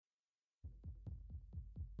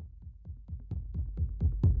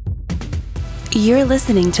You're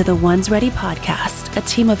listening to the Ones Ready podcast, a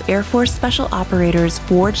team of Air Force Special Operators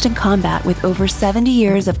forged in combat with over 70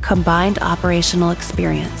 years of combined operational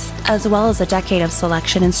experience, as well as a decade of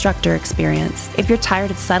selection instructor experience. If you're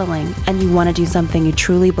tired of settling and you want to do something you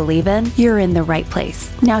truly believe in, you're in the right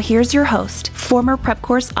place. Now here's your host, former Prep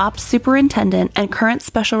Course Ops Superintendent and current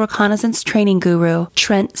Special Reconnaissance Training Guru,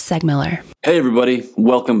 Trent Segmiller. Hey everybody,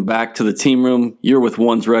 welcome back to the team room. You're with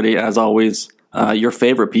Ones Ready, as always, your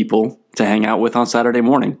favorite people to hang out with on Saturday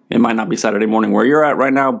morning. It might not be Saturday morning where you're at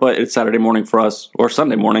right now, but it's Saturday morning for us, or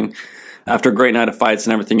Sunday morning. After a great night of fights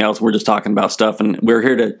and everything else, we're just talking about stuff, and we're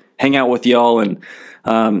here to hang out with y'all and,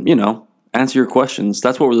 answer your questions.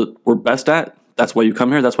 That's what we're best at. That's why you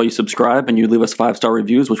come here. That's why you subscribe and you leave us 5-star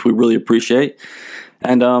reviews, which we really appreciate.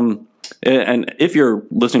 And if you're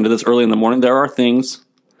listening to this early in the morning, there are things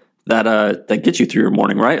that get you through your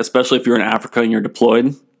morning, right? Especially if you're in Africa and you're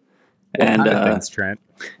deployed. What kind of things, Trent?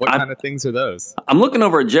 What kind of things are those? I'm looking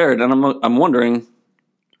over at Jared, and I'm wondering,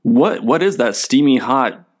 what is that steamy,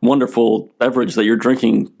 hot, wonderful beverage that you're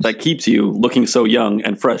drinking that keeps you looking so young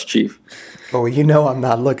and fresh, Chief? Oh, you know I'm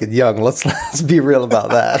not looking young. Let's be real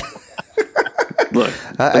about that. Look,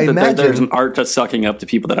 I imagine there's an art to sucking up to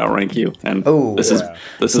people that outrank you, and this is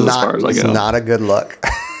as far as I go. It's not a good look.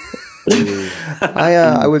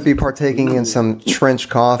 I would be partaking in some trench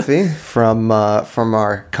coffee from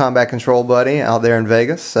our combat control buddy out there in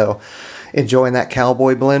Vegas. So enjoying that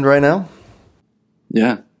cowboy blend right now.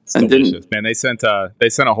 Yeah, it's delicious, man. They sent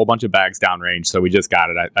a whole bunch of bags downrange, so we just got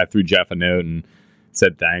it. I threw Jeff a note and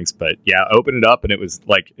said thanks, but yeah, opened it up and it was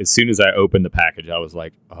like as soon as I opened the package, I was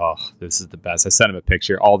like, oh, this is the best. I sent him a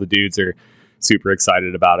picture. All the dudes are super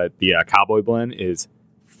excited about it. The cowboy blend is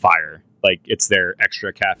fire. Like, it's their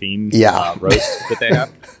extra caffeine roast that they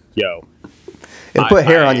have. Yo. It'll put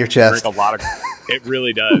hair on your chest. It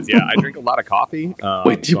really does, yeah. I drink a lot of coffee.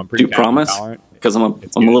 Wait, do you promise? Because I'm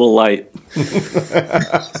a little light.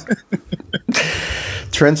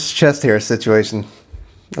 Trent's chest hair situation.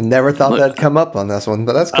 I never thought that'd come up on this one,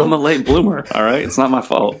 but that's cool. I'm a late bloomer, all right? It's not my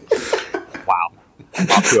fault. Wow.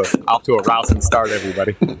 Off to a rousing start,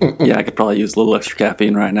 everybody. Yeah, I could probably use a little extra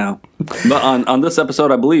caffeine right now. But on this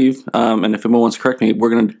episode, I believe, and if anyone wants to correct me, we're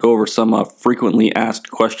going to go over some frequently asked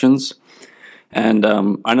questions. And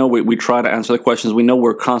I know we try to answer the questions. We know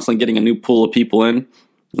we're constantly getting a new pool of people in.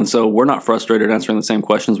 And so we're not frustrated answering the same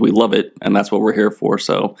questions. We love it, and that's what we're here for.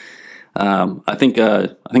 So I think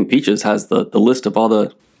Peaches has the list of all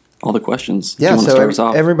the questions. Yeah,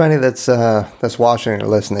 so everybody that's watching or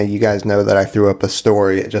listening, you guys know that I threw up a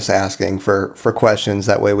story just asking for questions.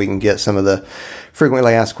 That way we can get some of the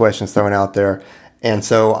frequently asked questions thrown out there. And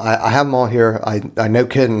so I have them all here. I no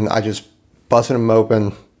kidding, I just busted them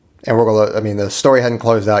open, and the story hadn't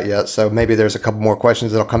closed out yet, so maybe there's a couple more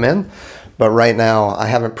questions that'll come in. But right now, I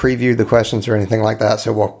haven't previewed the questions or anything like that,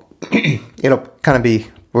 so it'll kind of be,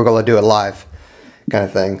 we're going to do it live kind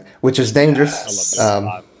of thing, which is dangerous. I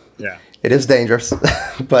love this. Yeah, it is dangerous,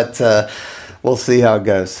 but we'll see how it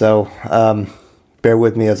goes. So bear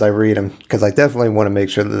with me as I read them, because I definitely want to make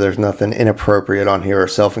sure that there's nothing inappropriate on here or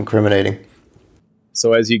self-incriminating.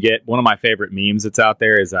 So as you get, one of my favorite memes that's out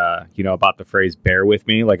there is, about the phrase "bear with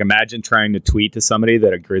me." Like, imagine trying to tweet to somebody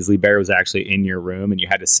that a grizzly bear was actually in your room and you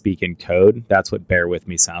had to speak in code. That's what "bear with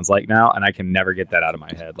me" sounds like now, and I can never get that out of my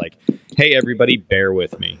head. Like, hey, everybody, bear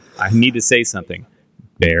with me. I need to say something.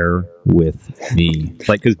 Bear with me.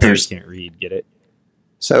 Like, because bears can't read, get it?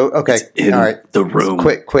 So, okay. All right. The room.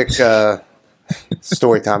 Quick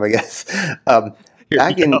story time, I guess.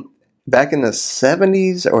 Back in the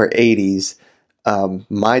 70s or 80s,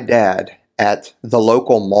 my dad at the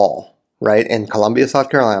local mall, right, in Columbia,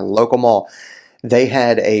 South Carolina, local mall, they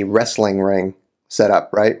had a wrestling ring set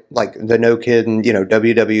up, right? Like the No Kiddin',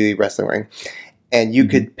 WWE wrestling ring. And you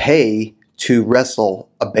could pay to wrestle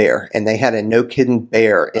a bear, and they had a No Kiddin'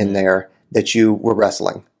 bear in there that you were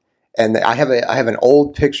wrestling. And I have an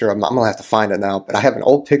old picture of him. I'm gonna have to find it now, but I have an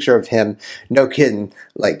old picture of him, no kidding,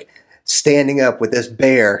 like standing up with this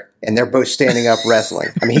bear, and they're both standing up wrestling.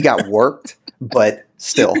 I mean, he got worked, but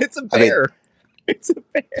still, it's a bear. It's a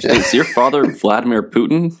bear. Is your father Vladimir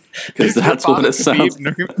Putin? Because that's what it sounds.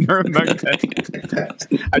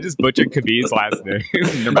 I just butchered Khabib's last name.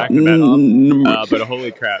 Nurmagomedov. But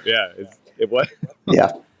holy crap, yeah. It what?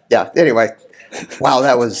 Yeah. Anyway, wow,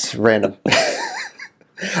 that was random.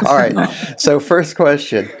 All right. So first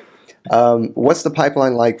question. What's the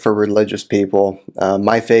pipeline like for religious people?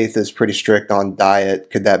 My faith is pretty strict on diet.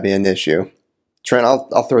 Could that be an issue? Trent,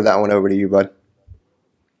 I'll throw that one over to you, bud.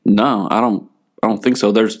 No, I don't think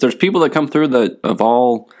so. There's people that come through that of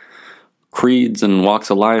all creeds and walks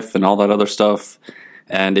of life and all that other stuff.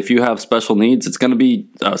 And if you have special needs, it's going to be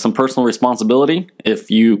some personal responsibility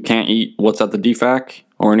if you can't eat what's at the DFAC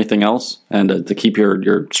or anything else, and to keep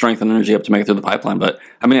your strength and energy up to make it through the pipeline. But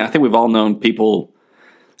I mean, I think we've all known people.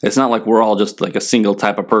 It's not like we're all just like a single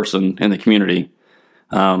type of person in the community,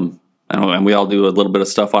 and we all do a little bit of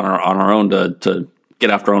stuff on our own to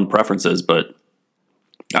get after our own preferences. But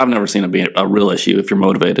I've never seen it be a real issue if you're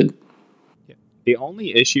motivated. The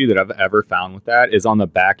only issue that I've ever found with that is on the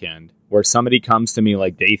back end, where somebody comes to me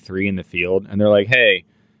like day 3 in the field and they're like, hey,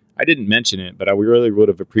 I didn't mention it, but I really would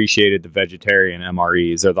have appreciated the vegetarian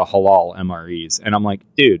MREs or the halal MREs. And I'm like,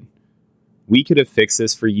 dude, we could have fixed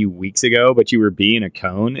this for you weeks ago, but you were being a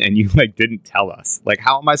cone and you like didn't tell us. Like,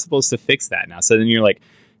 how am I supposed to fix that now? So then you're like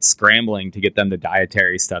scrambling to get them the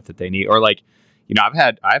dietary stuff that they need. Or like, you know,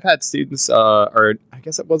 I've had students, or I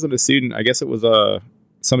guess it wasn't a student. I guess it was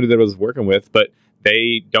somebody that I was working with, but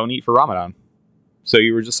they don't eat for Ramadan. So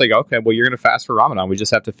you were just like, okay, well, you're going to fast for Ramadan. We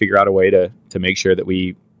just have to figure out a way to make sure that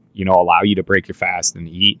we, you know, allow you to break your fast and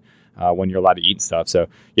eat when you're allowed to eat stuff. So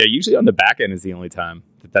yeah, usually on the back end is the only time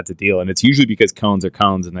that's a deal. And it's usually because cones are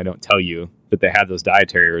cones and they don't tell you that they have those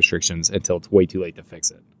dietary restrictions until it's way too late to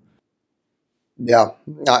fix it. Yeah.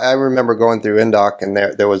 I remember going through NDOC and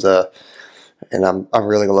there was and I'm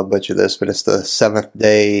really going to butcher this, but it's the Seventh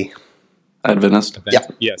Day Adventist.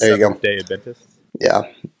 Yeah. There you go. Day Adventist. Yeah.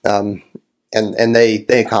 And they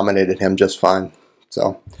accommodated him just fine.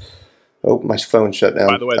 So, my phone shut down.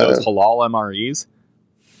 By the way, those halal MREs,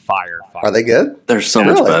 fire. Are they good? They're so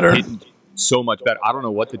much better. So much better. I don't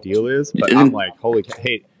know what the deal is, but I'm like, holy,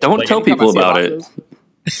 hey. Don't like, tell people about it.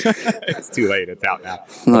 It's too late. It's out now.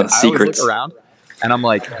 Not I always look around and I'm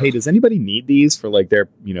like, hey, does anybody need these for like their,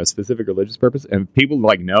 you know, specific religious purpose? And people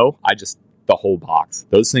like, no, the whole box.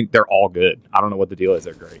 Those things, they're all good. I don't know what the deal is.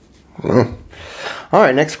 They're great. All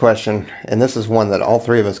right, next question. And this is one that all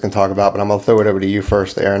three of us can talk about, but I'm going to throw it over to you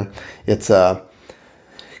first, Aaron. It's,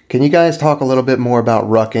 can you guys talk a little bit more about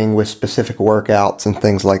rucking with specific workouts and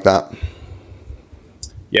things like that?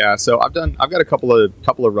 Yeah, so I've got a couple of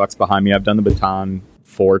rucks behind me. I've done the baton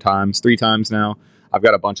 3 times now. I've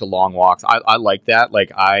got a bunch of long walks. I like that.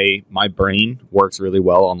 Like my brain works really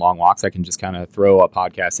well on long walks. I can just kind of throw a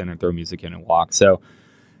podcast in and throw music in and walk. So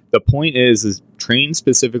the point is train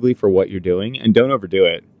specifically for what you're doing and don't overdo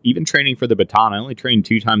it. Even training for the baton, I only train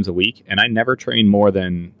 2 times a week, and I never train more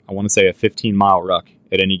than, I want to say, a 15-mile ruck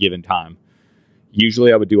at any given time.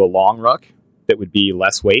 Usually I would do a long ruck that would be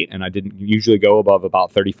less weight, and I didn't usually go above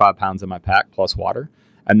about 35 pounds in my pack plus water.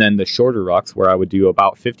 And then the shorter rucks where I would do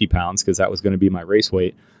about 50 pounds because that was going to be my race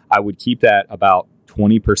weight, I would keep that about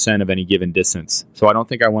 20% of any given distance. So I don't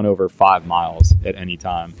think I went over 5 miles at any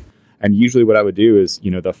time. And usually what I would do is, you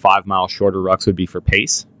know, the 5 mile shorter rucks would be for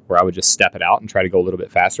pace, where I would just step it out and try to go a little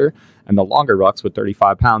bit faster. And the longer rucks with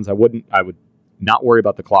 35 pounds, I would not worry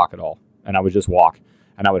about the clock at all. And I would just walk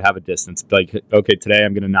and I would have a distance. Like, okay, today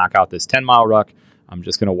I'm going to knock out this 10-mile ruck. I'm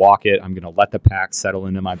just going to walk it. I'm going to let the pack settle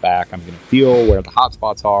into my back. I'm going to feel where the hot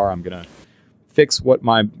spots are. I'm going to fix what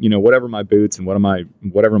my, you know, whatever my boots and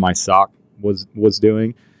whatever my sock was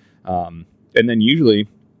doing. And then usually,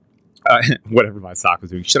 whatever my sock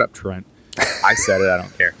was doing. Shut up, Trent. I said it. I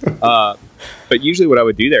don't care. But usually what I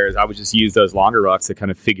would do there is I would just use those longer rucks to kind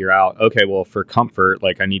of figure out, okay, well, for comfort,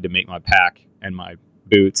 like I need to make my pack and my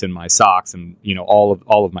boots and my socks and, you know,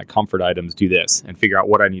 all of my comfort items do this and figure out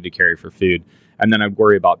what I need to carry for food. And then I'd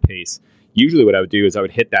worry about pace. Usually what I would do is I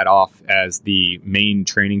would hit that off as the main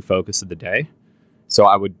training focus of the day. So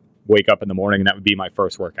I would wake up in the morning and that would be my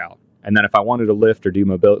first workout. And then if I wanted to lift or do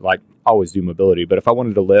mobility, like I always do mobility, but if I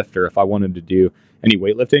wanted to lift or if I wanted to do any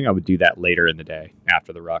weightlifting, I would do that later in the day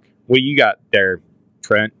after the ruck. What you got there,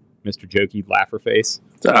 Trent, Mr. Jokey Laugher Face?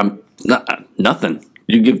 Nothing.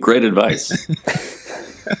 You give great advice.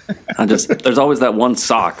 There's always that one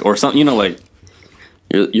sock or something, you know, like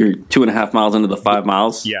you're 2.5 miles into the 5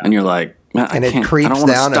 miles, yeah, and you're like, man, and it creeps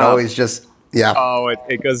down and always just, yeah. Oh,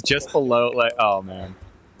 it goes just below, like, oh man.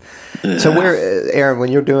 So where, Aaron,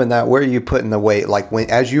 when you're doing that, where are you putting the weight? Like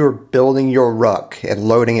as you're building your ruck and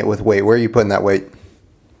loading it with weight, where are you putting that weight?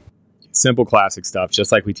 Simple classic stuff,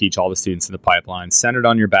 just like we teach all the students in the pipeline. Center it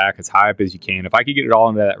on your back as high up as you can. If I could get it all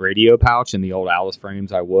into that radio pouch in the old Alice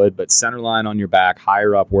frames, I would, but center line on your back,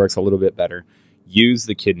 higher up works a little bit better. Use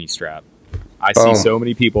the kidney strap. I see so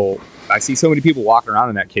many people walking around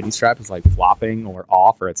in that kidney strap is like flopping or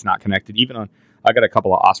off or it's not connected. Even on, I got a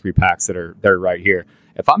couple of Osprey packs they're right here.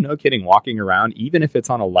 If I'm no kidding walking around, even if it's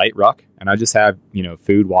on a light ruck and I just have, you know,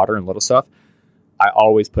 food, water, and little stuff, I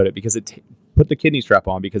always put it because put the kidney strap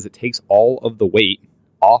on because it takes all of the weight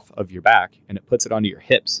off of your back and it puts it onto your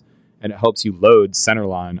hips and it helps you load center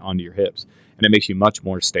line onto your hips. and it makes you much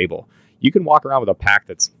more stable. You can walk around with a pack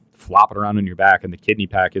that's flopping around on your back and the kidney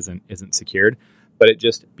pack isn't secured, but it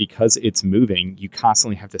just, because it's moving, you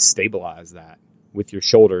constantly have to stabilize that with your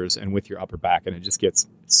shoulders and with your upper back, and it just gets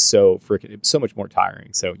so much more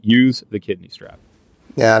tiring. So use the kidney strap.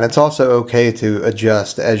 Yeah, and it's also okay to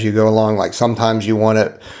adjust as you go along. Like sometimes you want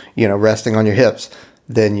it, resting on your hips,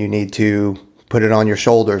 then you need to put it on your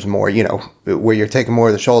shoulders more, where you're taking more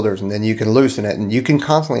of the shoulders, and then you can loosen it, and you can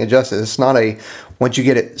constantly adjust it. It's not once you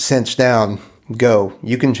get it cinched down, go.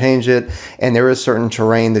 You can change it, and there is certain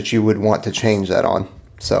terrain that you would want to change that on.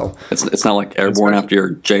 So it's not like airborne after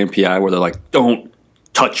your JMPI where they're like, don't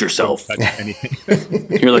touch yourself. Don't touch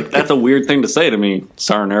anything. You're like, that's a weird thing to say to me,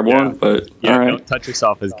 Sergeant Airborne, but all right. Don't touch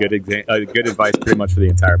yourself is good advice pretty much for the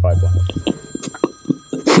entire pipeline.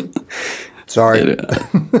 Sorry.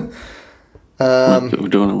 We're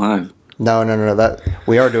doing it live. No. That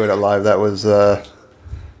we are doing it live. That was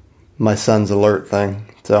my son's alert thing.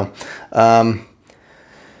 So,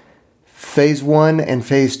 Phase 1 and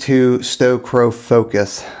Phase 2 Stow Crow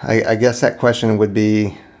focus. I guess that question would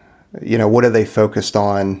be, what are they focused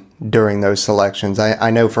on during those selections? I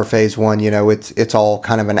know for Phase 1, it's all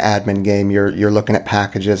kind of an admin game. You're looking at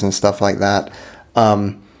packages and stuff like that.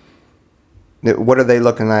 What are they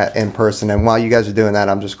looking at in person? And while you guys are doing that,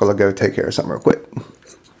 I'm just going to go take care of something real quick.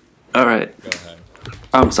 All right. Go ahead.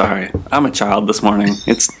 I'm sorry. I'm a child this morning.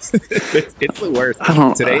 It's the worst.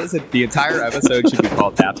 The entire episode should be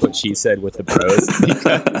called "That's What She Said" with the bros.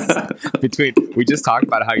 Because we just talked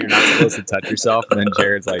about how you're not supposed to touch yourself, and then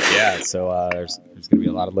Jared's like, "Yeah, so there's going to be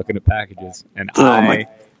a lot of looking at packages," and I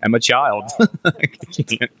am a child. I can't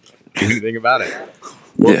do anything about it.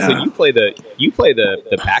 Well, yeah. So you play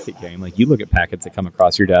the packet game. Like you look at packets that come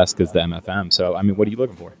across your desk as the MFM. So I mean, what are you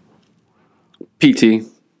looking for?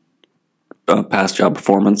 PT. Past job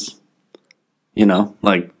performance,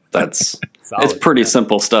 that's it's pretty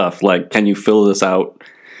simple stuff. Like, can you fill this out?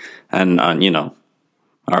 And are you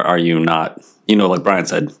not? Like Brian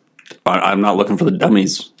said, I'm not looking for the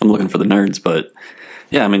dummies. I'm looking for the nerds. But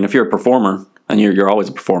yeah, I mean, if you're a performer and you're always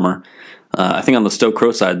a performer, I think on the Stow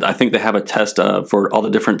Crow side, I think they have a test for all the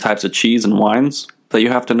different types of cheese and wines that you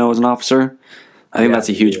have to know as an officer. I think that's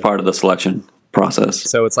a huge part of the selection process.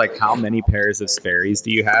 So it's like, how many pairs of Sperry's do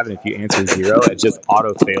you have? And if you answer 0, it just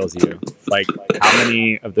auto fails you. Like, how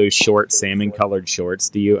many of those short salmon colored shorts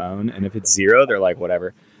do you own? And if it's 0, they're like,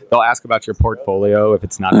 whatever. They'll ask about your portfolio. If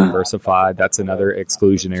it's not diversified, that's another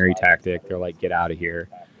exclusionary tactic. They're like, get out of here.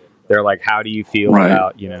 They're like, how do you feel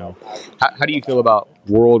about, how do you feel about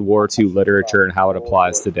World War II literature and how it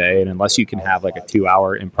applies today? And unless you can have like a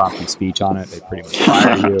 2-hour impromptu speech on it, they pretty much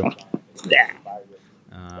fire you. Yeah.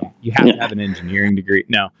 You have to have an engineering degree.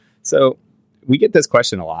 No. So we get this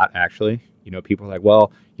question a lot, actually. People are like,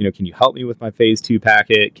 well, can you help me with my Phase 2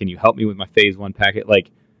 packet? Can you help me with my Phase 1 packet?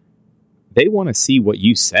 Like, they want to see what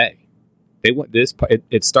you say. They want this.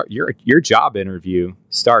 Your job interview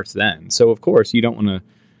starts then. So of course you don't want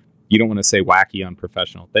to say wacky,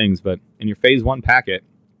 unprofessional things. But in your Phase 1 packet,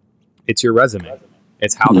 it's your resume.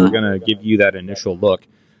 It's how they're going to give you that initial look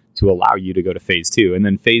to allow you to go to Phase 2, and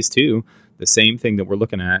then Phase 2. The same thing that we're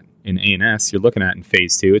looking at in A&S, you're looking at in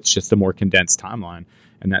Phase 2. It's just a more condensed timeline.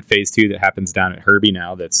 And that Phase 2 that happens down at Herbie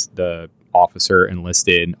now, that's the officer,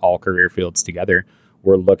 enlisted, all career fields together,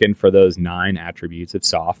 we're looking for those 9 attributes of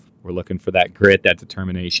SOF. We're looking for that grit, that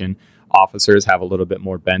determination. Officers have a little bit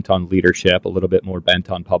more bent on leadership, a little bit more bent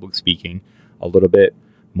on public speaking, a little bit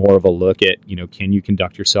more of a look at, can you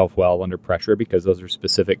conduct yourself well under pressure? Because those are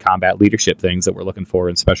specific combat leadership things that we're looking for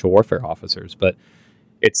in special warfare officers. But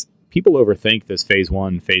people overthink this Phase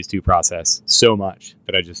 1, Phase 2 process so much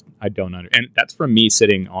that I don't understand. And that's from me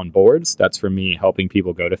sitting on boards. That's from me helping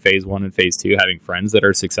people go to Phase 1 and Phase 2, having friends that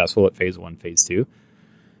are successful at Phase 1, Phase 2.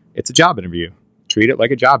 It's a job interview. Treat it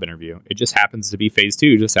like a job interview. It just happens to be Phase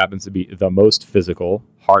 2, just happens to be the most physical,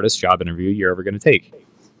 hardest job interview you're ever going to take.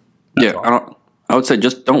 That's all. I would say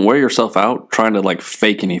just don't wear yourself out trying to like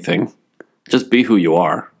fake anything. Just be who you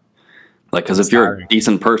are. Like, because if you're a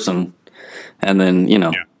decent person and then,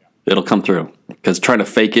 it'll come through, because trying to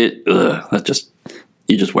fake it,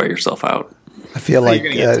 you just wear yourself out. I feel like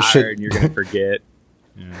you're gonna get tired and you're going to forget.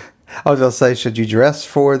 Yeah. I was going to say, should you dress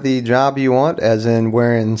for the job you want, as in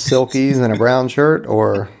wearing silkies and a brown shirt,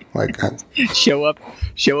 or like show up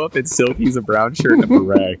in silkies, a brown shirt, and a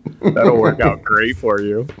beret? That'll work out great for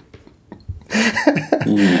you.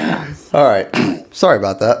 Yeah. All right. Sorry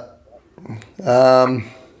about that.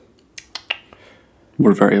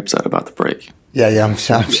 We're very upset about the break. Yeah, I'm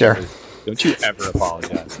sure. Don't you ever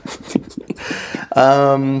apologize.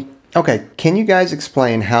 Okay, can you guys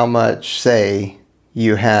explain how much say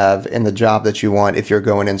you have in the job that you want if you're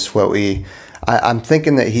going in SWOE? I'm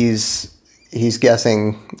thinking that he's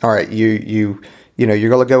guessing, all right, you're going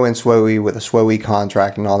to go in SWOE with a SWOE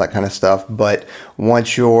contract and all that kind of stuff. But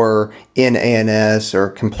once you're in ANS or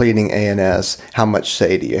completing ANS, how much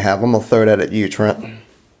say do you have? I'm going to throw that at you, Trent.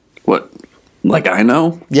 What? Like I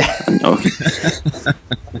know? Yeah. I know.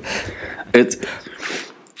 It's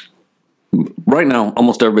right now.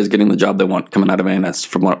 Almost everybody's getting the job they want coming out of ANS,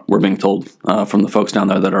 from what we're being told from the folks down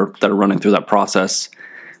there that are running through that process.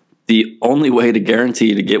 The only way to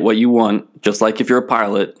guarantee to get what you want, just like if you're a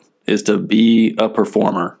pilot, is to be a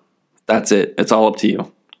performer. That's it. It's all up to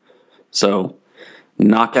you. So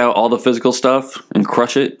knock out all the physical stuff and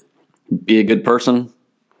crush it. Be a good person.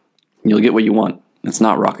 You'll get what you want. It's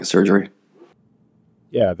not rocket surgery.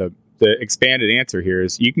 Yeah, the expanded answer here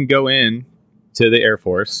is you can go in to the Air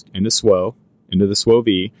Force, into SWO, into the SWO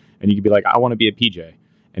V, and you can be like, I want to be a PJ.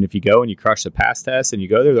 And if you go and you crush the pass test and you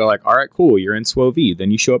go there, they're like, all right, cool, you're in SWO V.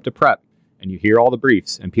 Then you show up to prep and you hear all the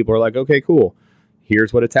briefs and people are like, okay, cool.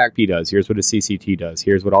 Here's what a TACP does. Here's what a CCT does.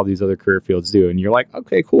 Here's what all these other career fields do. And you're like,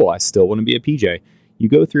 okay, cool. I still want to be a PJ. You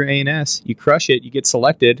go through ANS, you crush it, you get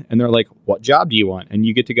selected, and they're like, what job do you want? And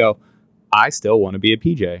you get to go, I still want to be a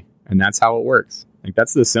PJ. And that's how it works. Like,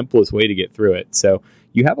 that's the simplest way to get through it. So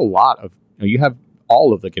you have you have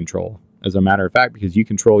all of the control, as a matter of fact, because you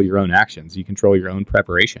control your own actions. You control your own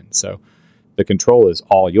preparation. So the control is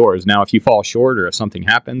all yours. Now, if you fall short or if something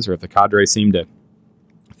happens or if the cadre seem to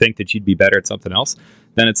think that you'd be better at something else,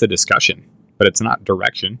 then it's a discussion. But it's not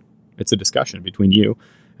direction. It's a discussion between you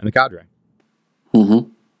and the cadre.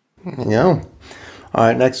 Mm-hmm. Yeah. All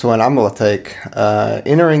right, next one I'm going to take.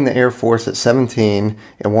 Entering the Air Force at 17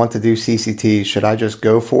 and want to do CCT, should I just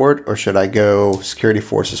go for it or should I go security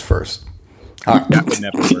forces first? That would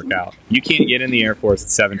never work out. You can't get in the Air Force at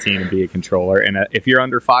 17 and be a controller. And if you're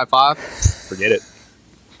under 5'5", forget it.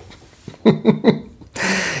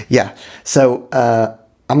 Yeah. So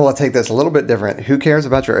I'm going to take this a little bit different. Who cares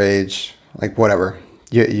about your age? Like, whatever.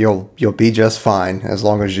 You'll be just fine as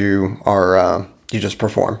long as you are you just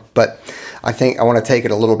perform. But I think I want to take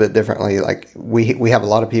it a little bit differently. Like, we have a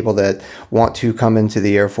lot of people that want to come into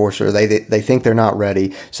the Air Force, or they think they're not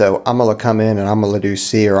ready. So I'm going to come in and I'm going to do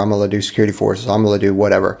C, or I'm going to do security forces. I'm going to do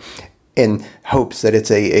whatever, in hopes that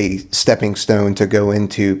it's a stepping stone to go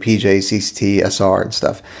into PJ, CCT, SR and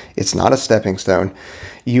stuff. It's not a stepping stone.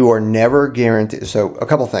 You are never guaranteed. So a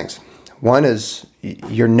couple things. One is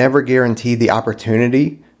you're never guaranteed the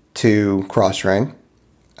opportunity to cross-train.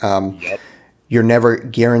 Yep. You're never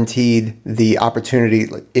guaranteed the opportunity,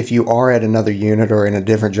 if you are at another unit or in a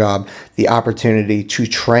different job, the opportunity to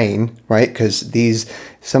train, right? Because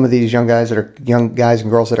some of these young guys and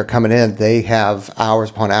girls that are coming in, they have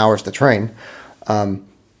hours upon hours to train.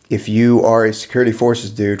 If you are a security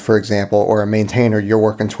forces dude, for example, or a maintainer, you're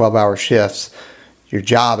working 12-hour shifts, you're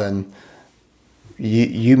jobbing,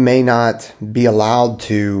 you may not be allowed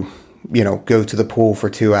to, go to the pool for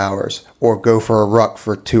 2 hours or go for a ruck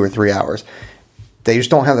for 2 or 3 hours. They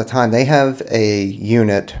just don't have the time. They have a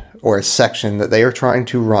unit or a section that they are trying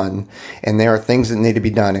to run, and there are things that need to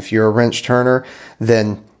be done. If you're a wrench turner,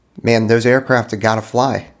 then, man, those aircraft have got to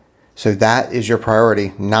fly. So that is your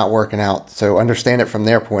priority, not working out. So understand it from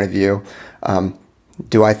their point of view.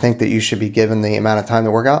 Do I think that you should be given the amount of time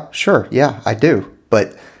to work out? Sure, yeah, I do.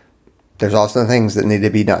 But there's also things that need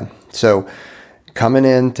to be done. So coming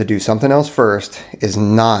in to do something else first is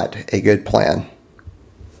not a good plan.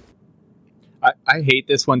 I hate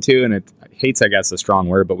this one too, and hate's, I guess, a strong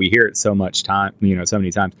word, but we hear it so many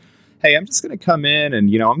times. Hey, I'm just going to come in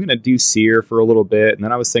and, I'm going to do SEER for a little bit. And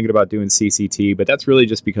then I was thinking about doing CCT, but that's really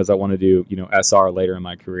just because I want to do, SR later in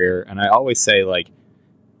my career. And I always say,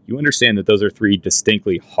 you understand that those are three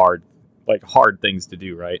distinctly hard things to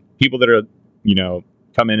do, right? People that are,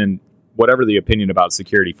 come in and whatever the opinion about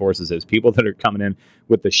security forces is, people that are coming in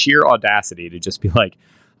with the sheer audacity to just be like,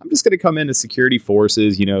 I'm just going to come into security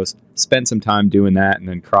forces, spend some time doing that and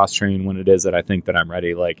then cross-train when it is that I think that I'm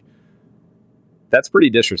ready. That's pretty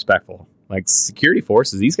disrespectful. Security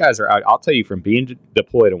forces, these guys are out. I'll tell you, from being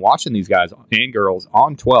deployed and watching these guys and girls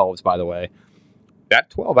on 12s, by the way, that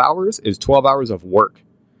 12 hours is 12 hours of work.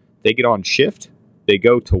 They get on shift. They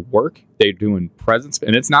go to work. They're doing presence,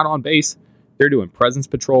 and it's not on base. They're doing presence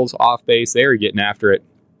patrols off base. They're getting after it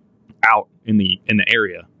out in the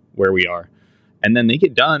area where we are. And then they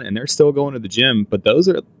get done and they're still going to the gym. But those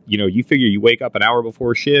are, you figure you wake up an hour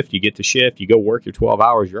before shift, you get to shift, you go work your 12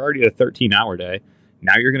 hours, you're already at a 13-hour day.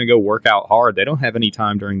 Now you're going to go work out hard. They don't have any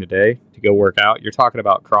time during the day to go work out. You're talking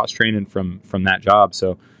about cross-training from that job.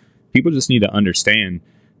 So people just need to understand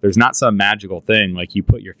there's not some magical thing like you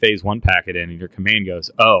put your phase 1 packet in and your command goes,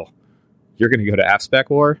 oh, you're going to go to AFSPEC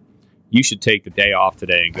war? you should take the day off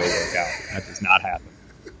today and go work out. That does not happen.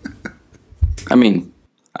 I mean,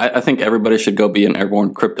 I think everybody should go be an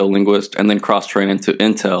airborne crypto linguist and then cross-train into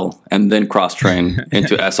Intel and then cross-train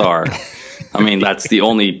into SR. I mean, that's the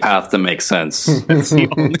only path that makes sense. That's the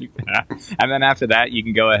only path. And then after that, you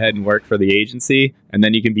can go ahead and work for the agency, and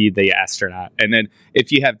then you can be the astronaut. And then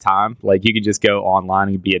if you have time, like, you can just go online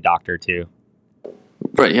and be a doctor too.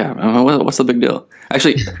 Right, yeah. What's the big deal?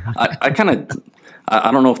 Actually, I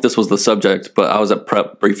don't know if this was the subject, but I was at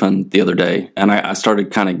prep briefing the other day, and I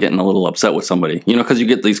started kind of getting a little upset with somebody, because you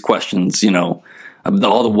get these questions, all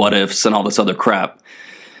the what ifs and all this other crap.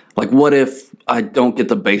 Like, what if I don't get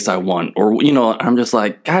the base I want? Or, I'm just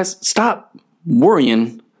like, guys, stop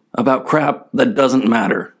worrying about crap that doesn't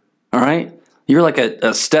matter. All right? You're like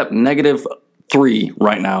a step -3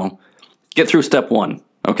 right now. Get through step 1.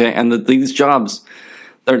 Okay? And these jobs,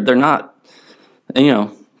 they're not,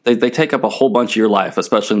 they take up a whole bunch of your life,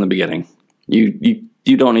 especially in the beginning.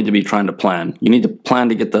 You don't need to be trying to plan. You need to plan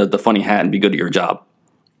to get the funny hat and be good at your job.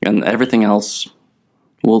 And everything else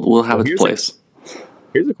will have its place.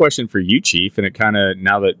 Here's a question for you, Chief, and it kind of,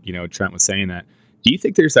 now that, Trent was saying that, do you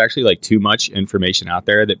think there's actually like too much information out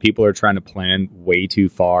there that people are trying to plan way too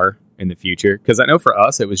far in the future? Because I know for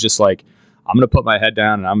us, it was just like, I'm going to put my head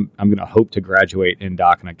down and I'm going to hope to graduate in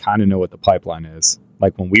doc, and I kind of know what the pipeline is.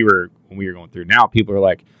 Like when we were going through. Now people are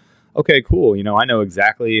like, okay, cool. I know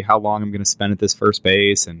exactly how long I'm going to spend at this first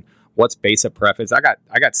base and what's base of preference. I got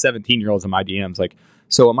 17-year-olds in my DMs like,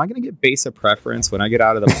 so am I going to get base of preference when I get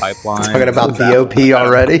out of the pipeline? Talking about DOP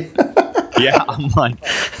already? Yeah, I'm like,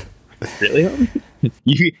 really?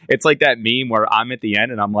 It's like that meme where I'm at the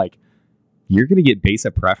end and I'm like, you're going to get base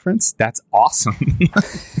of preference? That's awesome.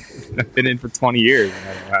 I've been in for 20 years and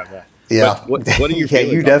I don't have that. Yeah. What are your yeah,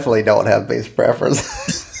 you definitely don't have base preference.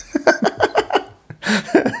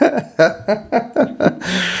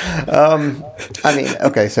 I mean,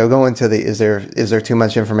 okay, so going to is there too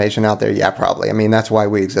much information out there? Yeah, probably. I mean, that's why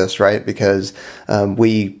we exist, right? Because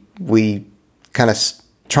we kind of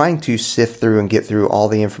trying to sift through and get through all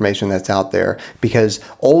the information that's out there, because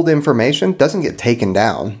old information doesn't get taken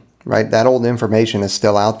down, right? That old information is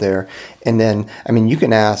still out there. And then, I mean, you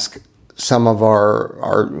can ask some of our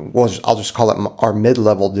I'll just call it our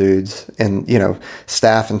mid-level dudes and,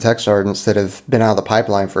 staff and tech sergeants that have been out of the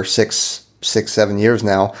pipeline for 6-7 years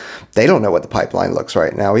now. They don't know what the pipeline looks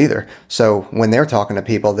right now either. So when they're talking to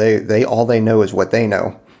people, they all they know is what they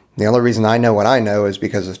know. The only reason I know what I know is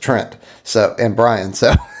because of Trent and Brian.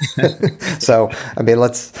 So, I mean,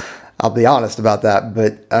 I'll be honest about that.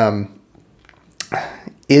 But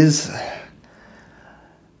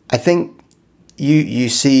I think you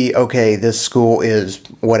see, okay, this school is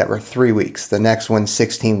whatever, 3 weeks. The next one's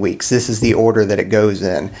 16 weeks. This is the order that it goes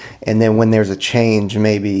in. And then when there's a change,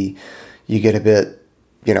 maybe you get a bit,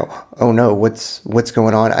 oh no, what's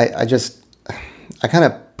going on? I kind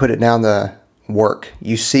of put it down to work.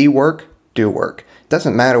 You see work, do work.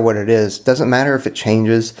 Doesn't matter what it is. Doesn't matter if it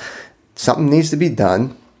changes. Something needs to be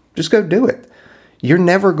done. Just go do it. You're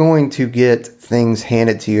never going to get things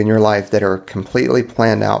handed to you in your life that are completely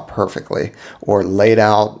planned out perfectly or laid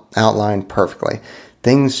out, outlined perfectly.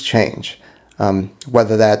 Things change.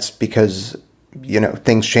 Whether that's because,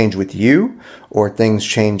 things change with you or things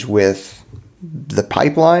change with the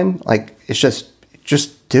pipeline. Like, it's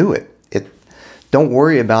just do it. Don't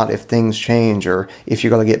worry about if things change or if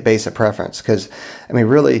you're going to get base of preference. Because, I mean,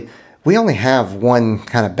 really, we only have one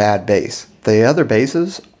kind of bad base. The other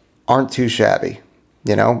bases aren't too shabby.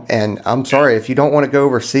 And I'm sorry, if you don't want to go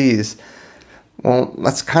overseas, well,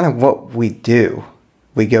 that's kind of what we do.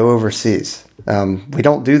 We go overseas. We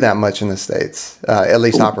don't do that much in the States, at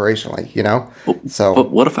least operationally, So,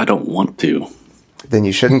 but what if I don't want to? Then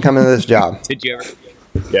you shouldn't come into this job. Did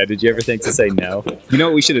you ever think to say no?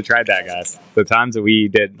 We should have tried that, guys. The times that we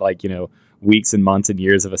did, weeks and months and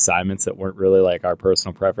years of assignments that weren't really like our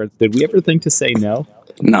personal preference. Did we ever think to say no?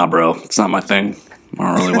 Nah, bro, it's not my thing.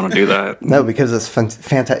 I don't really want to do that. No, because it's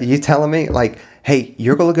fantastic. You telling me, like, hey,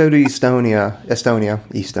 you're going to go to Estonia.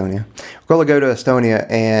 We're going to go to Estonia,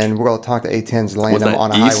 and we're going to talk to A-10s and land them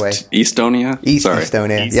on a highway. Estonia? Sorry.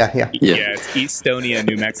 Estonia. Yeah. Yeah, it's Estonia,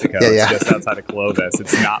 New Mexico. Yeah. It's just outside of Clovis.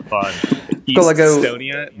 It's not fun.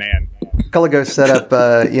 Estonia, man. Going to go set up,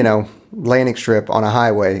 landing strip on a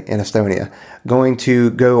highway in Estonia. Going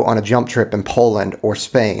to go on a jump trip in Poland or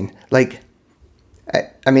Spain. Like,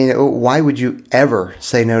 I mean, why would you ever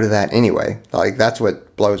say no to that anyway? Like, that's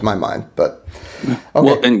what blows my mind. But okay.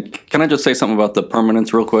 Well, and can I just say something about the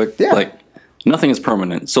permanence real quick? Yeah. Like, nothing is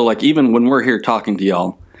permanent. So, like, even when we're here talking to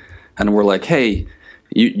y'all, and we're like, hey,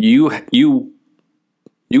 you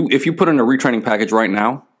if you put in a retraining package right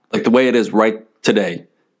now, like the way it is right today,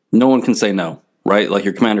 no one can say no, right? Like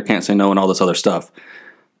your commander can't say no and all this other stuff.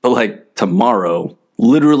 But like tomorrow,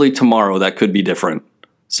 literally tomorrow, that could be different.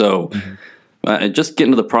 So just get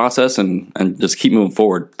into the process and just keep moving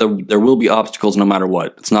forward. There will be obstacles no matter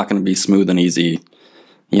what. It's not going to be smooth and easy,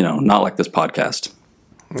 not like this podcast.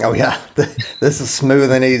 Oh, yeah. This is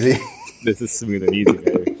smooth and easy. This is smooth and easy,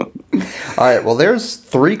 baby. All right. Well, there's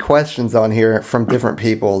 3 questions on here from different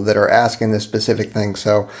people that are asking this specific thing.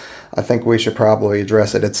 So I think we should probably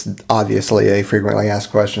address it. It's obviously a frequently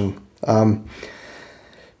asked question.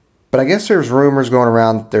 But I guess there's rumors going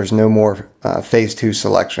around that there's no more Phase 2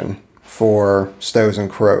 selection for Stows and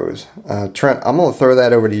Crows. Trent, I'm going to throw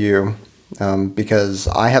that over to you because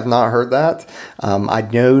I have not heard that. I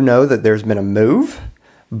do know that there's been a move,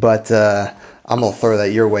 but I'm going to throw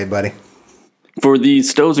that your way, buddy. For the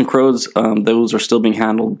Stows and Crows, those are still being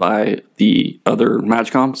handled by the other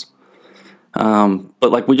MatchComs. But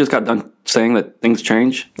like we just got done saying that things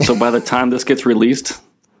change. So by the time this gets released...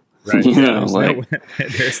 Right. There's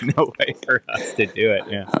no way for us to do it.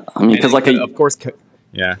 Yeah. I mean, because of course,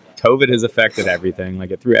 COVID has affected everything.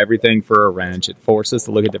 Like it threw everything for a wrench. It forced us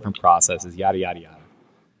to look at different processes, yada, yada, yada.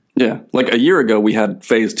 Yeah. Like a year ago, we had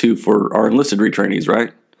Phase 2 for our enlisted retrainees,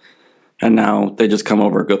 right? And now they just come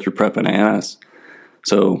over, go through prep and ANS.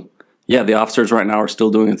 So yeah, the officers right now are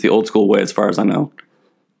still doing it the old school way, as far as I know.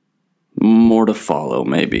 More to follow,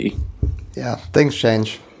 maybe. Yeah. Things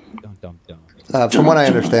change. Dum. From what I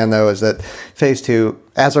understand, though, is that Phase 2,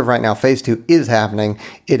 as of right now, Phase 2 is happening.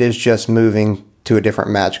 It is just moving to a different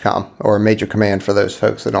MatchCom or a major command for those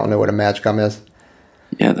folks that don't know what a MatchCom is.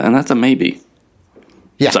 Yeah, and that's a maybe.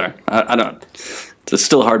 Yeah. Sorry, I don't. It's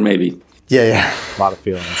still a hard maybe. Yeah. A lot of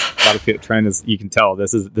feelings. Trent is, you can tell,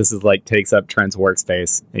 this is like takes up Trent's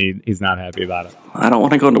workspace. He's not happy about it. I don't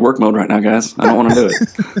want to go into work mode right now, guys. I don't want to do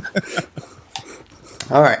it.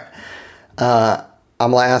 All right. I'm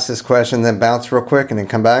going to ask this question, then bounce real quick and then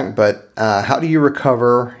come back. But how do you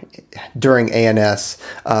recover during ANS?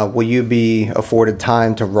 Will you be afforded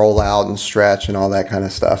time to roll out and stretch and all that kind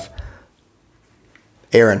of stuff?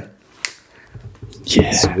 Aaron.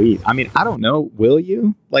 Yeah. Sweet. I mean, I don't know. Will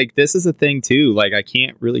you? Like, this is a thing, too. Like, I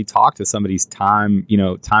can't really talk to somebody's time,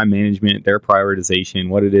 time management, their prioritization,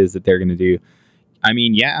 what it is that they're going to do. I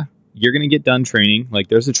mean, yeah, you're going to get done training. Like,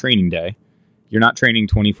 there's a training day. You're not training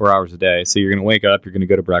 24 hours a day. So you're going to wake up, you're going to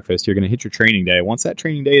go to breakfast, you're going to hit your training day. Once that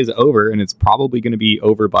training day is over, and it's probably going to be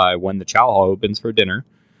over by when the chow hall opens for dinner,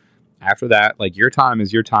 after that, like your time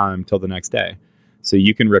is your time till the next day. So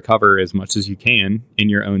you can recover as much as you can in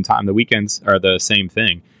your own time. The weekends are the same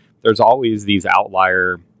thing. There's always these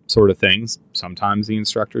outlier sort of things. Sometimes the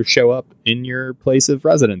instructors show up in your place of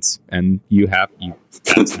residence and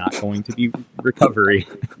that's not going to be recovery.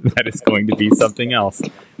 That is going to be something else.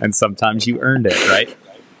 And sometimes you earned it, right?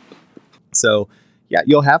 So yeah,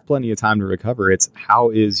 you'll have plenty of time to recover. It's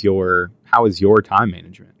how is your time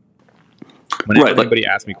management? Whenever anybody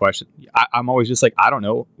asks me questions, I'm always just like, I don't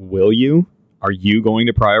know. Will you? Are you going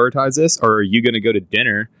to prioritize this, or are you going to go to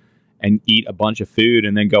dinner and eat a bunch of food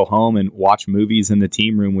and then go home and watch movies in the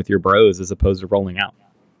team room with your bros as opposed to rolling out?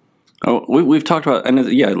 Oh, we've talked about, and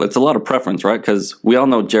it's a lot of preference, right? Because we all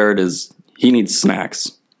know Jared he needs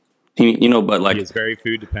snacks. But like, he is very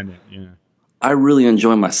food dependent. Yeah, I really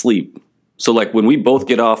enjoy my sleep. So like when we both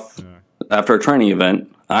get off after a training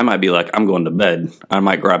event, I might be like, I'm going to bed. I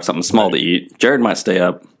might grab something small to eat. Jared might stay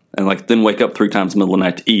up and like then wake up 3 times in the middle of the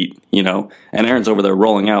night to eat, and Aaron's over there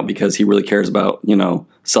rolling out because he really cares about,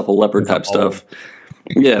 supple leopard type stuff.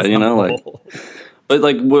 Yeah.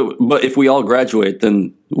 But if we all graduate,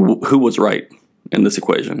 then who was right in this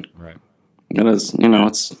equation? Right. It is,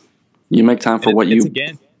 it's, you make time for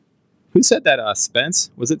again, who said that?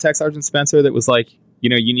 Spence? Was it Tech Sergeant Spencer that was like, you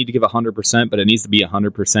need to give 100%, but it needs to be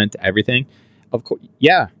 100% to everything? Of course,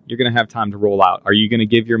 yeah, you're going to have time to roll out. Are you going to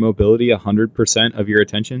give your mobility 100% of your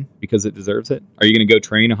attention because it deserves it? Are you going to go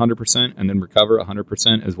train 100% and then recover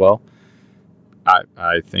 100% as well?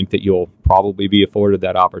 I think that you'll probably be afforded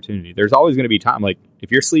that opportunity. There's always going to be time. Like if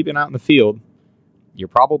you're sleeping out in the field, you're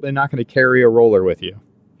probably not going to carry a roller with you.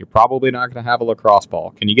 You're probably not going to have a lacrosse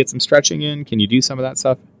ball. Can you get some stretching in? Can you do some of that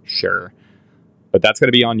stuff? Sure. But that's going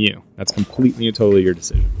to be on you. That's completely and totally your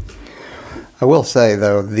decision. I will say,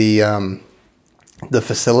 though, the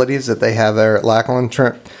facilities that they have there at Lackland,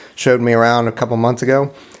 Trent showed me around a couple months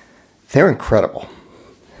ago. They're incredible.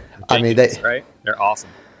 Right? They're awesome.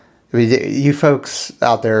 I mean, you folks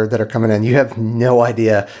out there that are coming in, you have no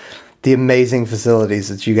idea the amazing facilities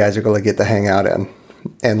that you guys are going to get to hang out in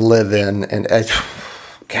and live in. And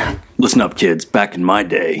God, Listen up, kids. Back in my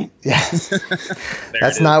day. Yeah.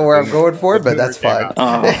 That's not where I'm going for, but that's fine.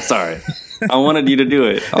 Oh, sorry. I wanted you to do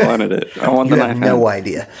it. I wanted it. I want You the have knife. no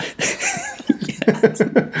idea.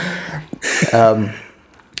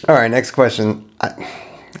 All right, next question.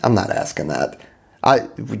 I'm not asking that.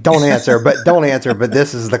 Don't answer, but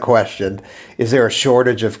this is the question. Is there a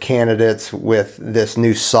shortage of candidates with this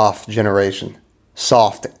new soft generation?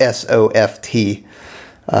 Soft, S-O-F-T.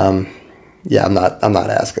 Yeah, I'm not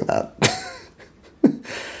asking that.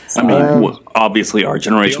 I mean, obviously our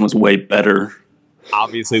generation was way better.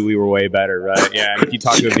 Obviously, we were way better, right? Yeah, and if you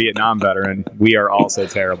talk to a Vietnam veteran, we are also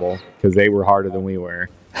terrible because they were harder than we were.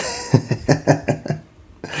 I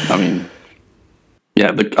mean,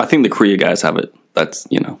 yeah, I think the Korea guys have it. That's,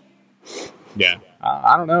 Yeah,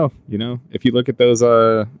 I don't know. If you look at those,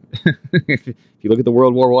 if you look at the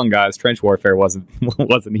World War I guys, trench warfare wasn't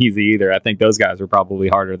easy either. I think those guys were probably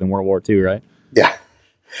harder than World War II, right? Yeah.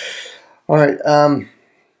 All right.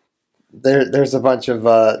 There's a bunch of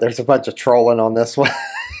trolling on this one.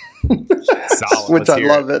 Solid. Which I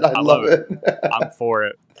love it. I love it. I'm for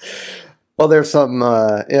it. Well, there's some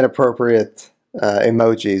inappropriate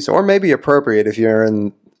emojis, or maybe appropriate if you're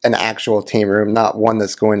in an actual team room, not one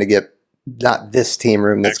that's going to get, not this team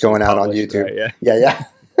room that's going out on YouTube. Right, Yeah.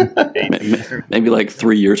 maybe like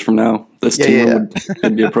 3 years from now, this team room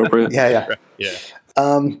would be appropriate. Yeah.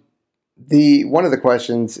 One of the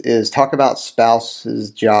questions is talk about spouses'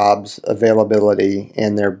 jobs, availability,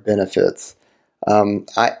 and their benefits.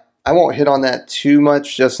 I won't hit on that too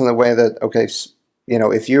much, just in the way that, okay,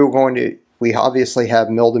 if you're going to, we obviously have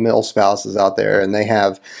mill-to-mill spouses out there, and they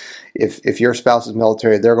have, if your spouse is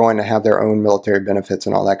military, they're going to have their own military benefits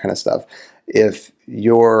and all that kind of stuff. If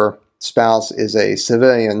your spouse is a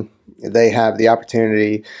civilian, they have the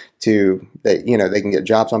opportunity to, they can get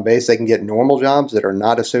jobs on base. They can get normal jobs that are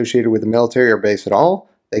not associated with the military or base at all.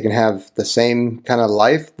 They can have the same kind of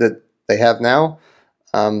life that they have now.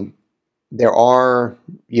 There are,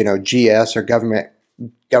 GS or government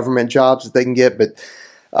jobs that they can get, but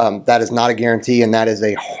that is not a guarantee, and that is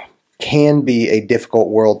can be a difficult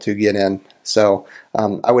world to get in. So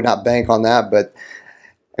I would not bank on that, but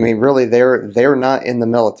I mean, really, they're not in the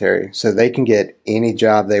military, so they can get any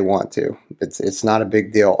job they want to. It's not a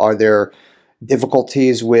big deal. Are there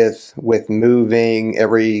difficulties with moving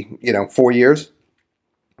every 4 years?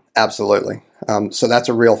 Absolutely. So that's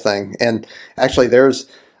a real thing. And actually, I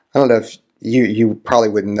don't know if you probably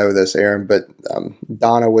wouldn't know this, Aaron, but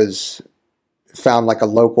Donna found like a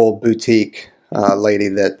local boutique lady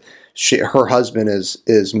that her husband is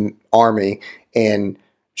Army, and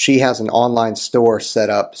she has an online store set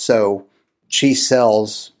up. So she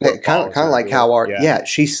sells kind of like how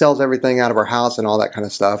she sells everything out of her house and all that kind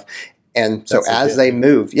of stuff. And so as they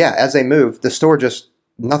move, the store just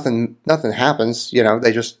nothing happens.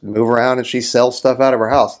 They just move around and she sells stuff out of her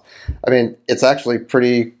house. I mean, it's actually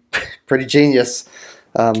pretty genius.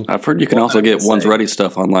 I've heard you can also get One's Ready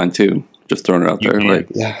stuff online too. Just throwing it out there. Like,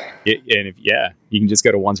 you can just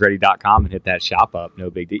go to onesready.com and hit that shop up. No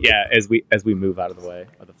big deal. Yeah, as we move out of the way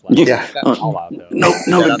of the flag. Yeah. All out though. No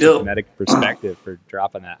big deal. Kinetic perspective for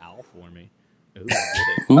dropping that owl for me.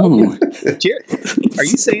 Ooh. Jared, are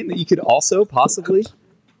you saying that you could also possibly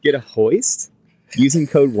get a hoist using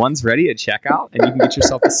code One's Ready at checkout, and you can get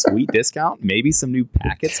yourself a sweet discount? Maybe some new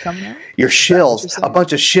packets coming out. Your shills, a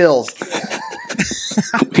bunch of shills.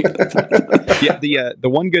 Yeah, the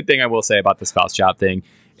one good thing I will say about the spouse job thing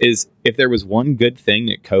is, if there was one good thing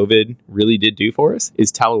that COVID really did do for us,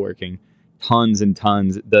 is teleworking. Tons and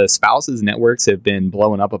tons. The spouses networks have been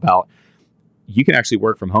blowing up about, you can actually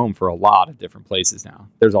work from home for a lot of different places now.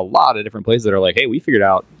 There's a lot of different places that are like, hey, we figured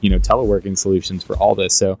out, teleworking solutions for all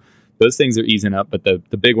this. So those things are easing up. But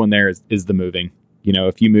the big one there is the moving.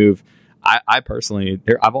 If you move, I personally,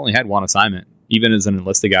 I've only had one assignment, even as an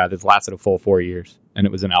enlisted guy, that's lasted a full 4 years. And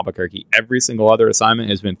it was in Albuquerque. Every single other assignment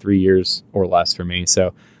has been 3 years or less for me.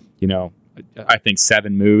 So, I think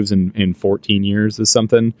 7 moves in 14 years is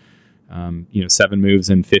something. 7 moves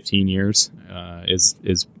in 15 years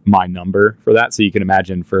is my number for that. So you can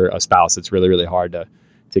imagine for a spouse, it's really, really hard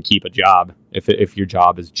to keep a job if your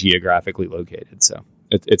job is geographically located. So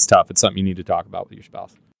it's tough. It's something you need to talk about with your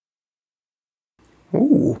spouse.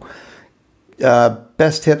 Ooh.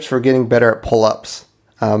 Best tips for getting better at pull-ups.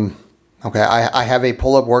 Okay, I have a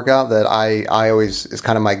pull-up workout that I always is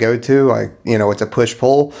kind of my go-to. It's a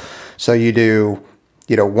push-pull. So you do,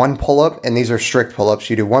 1 pull-up, and these are strict pull-ups.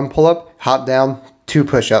 You do 1 pull-up, hop down, 2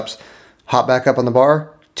 push-ups, hop back up on the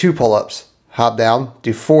bar, 2 pull-ups, hop down,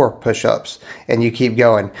 do 4 push-ups, and you keep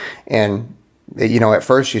going. And, at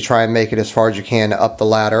first you try and make it as far as you can up the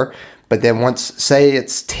ladder. But then once, say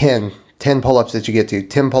it's 10 10 pull-ups that you get to,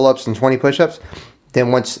 10 pull-ups and 20 push-ups.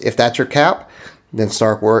 Then if that's your cap, then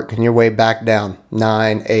start working your way back down,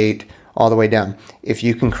 9, 8, all the way down. If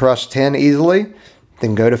you can crush 10 easily,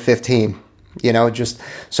 then go to 15. Just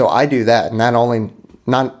so I do that, and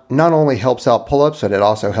not only helps out pull-ups, but it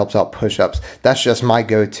also helps out push-ups. That's just my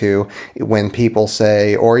go-to when people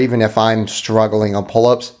say, or even if I'm struggling on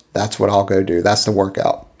pull-ups, that's what I'll go do. That's the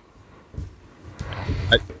workout.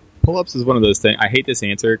 Pull-ups is one of those things. I hate this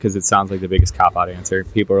answer because it sounds like the biggest cop-out answer.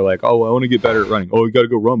 People are like, oh, I want to get better at running. Oh, you got to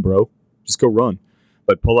go run, bro. Just go run.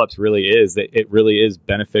 But pull-ups really is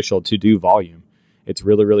beneficial to do volume. It's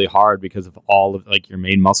really, really hard because of all of like your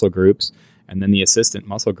main muscle groups and then the assistant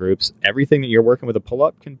muscle groups. Everything that you're working with a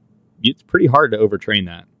pull-up it's pretty hard to overtrain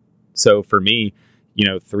that. So for me,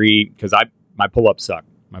 3, because my pull-ups suck.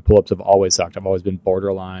 My pull-ups have always sucked. I've always been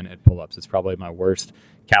borderline at pull-ups. It's probably my worst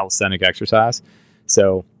calisthenic exercise.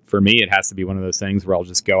 So for me, it has to be one of those things where I'll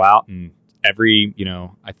just go out and every,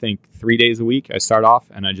 I think 3 days a week I start off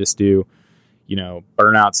and I just do,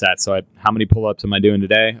 burnout sets. So how many pull-ups am I doing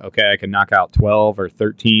today? Okay, I can knock out 12 or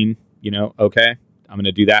 13, okay. I'm going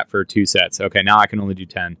to do that for 2 sets. Okay, now I can only do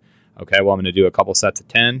 10. Okay, well, I'm going to do a couple sets of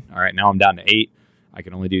 10. All right, now I'm down to 8. I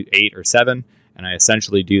can only do 8 or 7. And I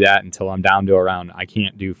essentially do that until I'm down to around, I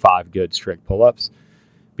can't do 5 good strict pull-ups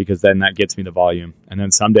because then that gets me the volume. And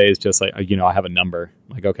then some days just like, I have a number.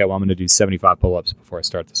 Like, okay, well, I'm going to do 75 pull-ups before I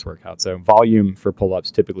start this workout. So volume for pull-ups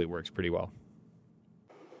typically works pretty well.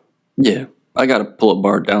 Yeah, I got a pull-up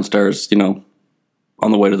bar downstairs,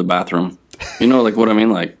 on the way to the bathroom. Like what I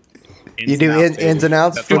mean? Like, you do ins and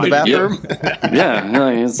outs for the bathroom? Yeah,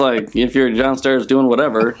 it's like if you're downstairs doing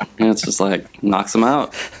whatever, and it's just like knocks them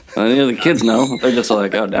out. And the kids know. They're just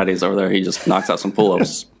like, oh, Daddy's over there. He just knocks out some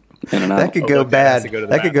pull-ups in and out. That could go bad.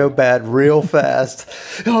 That could go bad real fast.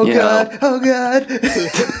 Oh, yeah. God. Oh, God.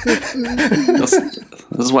 This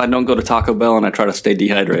is why I don't go to Taco Bell and I try to stay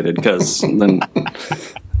dehydrated because then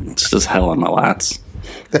it's just hell on my lats.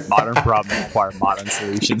 Modern problems require modern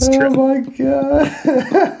solutions. Oh my God.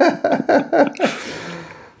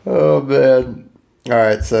 Oh man. All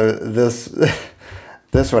right, so this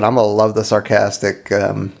one, I'm gonna love the sarcastic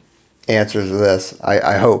answers to this.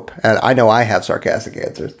 I hope, and I know I have sarcastic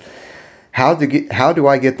answers. How do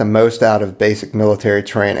I get the most out of basic military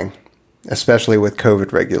training, especially with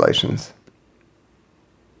COVID regulations?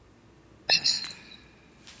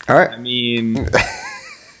 All right. I mean.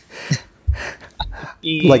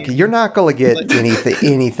 Like, you're not going to get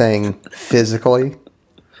anything physically,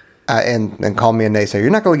 and call me a naysayer. You're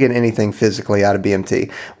not going to get anything physically out of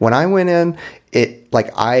BMT. When I went in,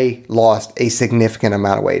 I lost a significant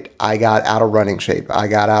amount of weight. I got out of running shape. I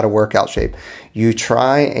got out of workout shape. You just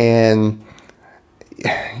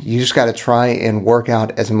got to try and work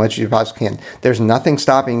out as much as you possibly can. There's nothing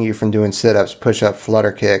stopping you from doing sit-ups, push-ups,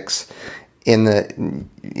 flutter kicks in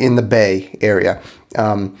the bay area.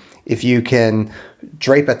 If you can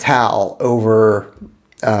drape a towel over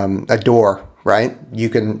a door, right? You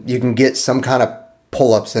can get some kind of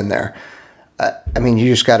pull-ups in there. You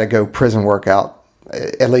just got to go prison workout.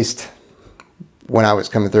 At least when I was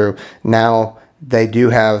coming through. Now they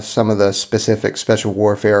do have some of the specific special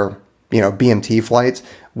warfare, BMT flights,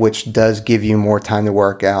 which does give you more time to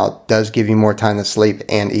work out, does give you more time to sleep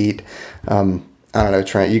and eat. I don't know,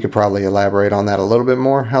 Trent, you could probably elaborate on that a little bit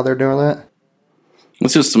more, how they're doing that.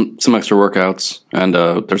 It's just some extra workouts, and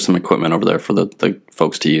there's some equipment over there for the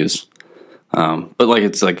folks to use. But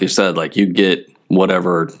it's like you said, like you get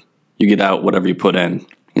out whatever you put in.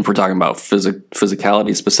 If we're talking about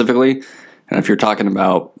physicality specifically, and if you're talking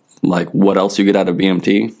about like what else you get out of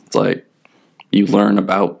BMT, it's like you learn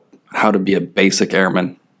about how to be a basic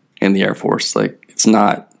airman in the Air Force. Like it's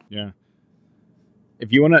not. Yeah.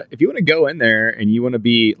 If you wanna go in there and you wanna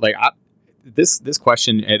be like. This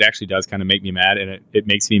question, it actually does kind of make me mad, and it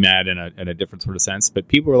makes me mad in a different sort of sense. But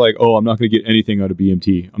people are like, oh, I'm not going to get anything out of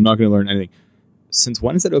BMT. I'm not going to learn anything. Since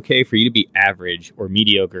when is it okay for you to be average or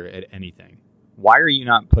mediocre at anything? Why are you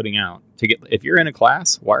not putting out if you're in a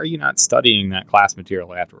class, why are you not studying that class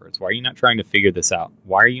material afterwards? Why are you not trying to figure this out?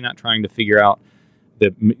 Why are you not trying to figure out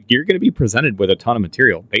that you're going to be presented with a ton of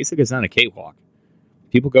material? Basic is not a cakewalk.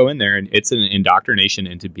 People go in there and it's an indoctrination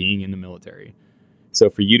into being in the military. So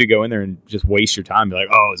for you to go in there and just waste your time, be like,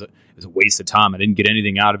 oh, it was a waste of time. I didn't get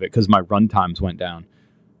anything out of it because my run times went down.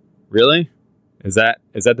 Really? Is that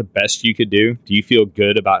the best you could do? Do you feel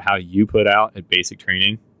good about how you put out at basic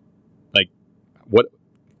training? Like, what?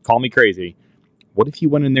 Call me crazy. What if you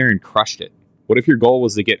went in there and crushed it? What if your goal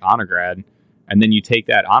was to get honor grad, and then you take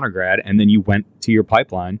that honor grad, and then you went to your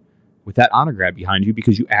pipeline with that honor grad behind you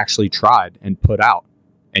because you actually tried and put out,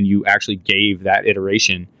 and you actually gave that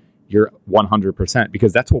iteration you're 100%,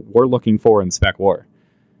 because that's what we're looking for in Spec War.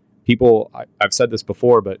 People, I've said this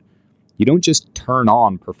before, but you don't just turn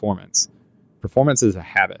on performance. Performance is a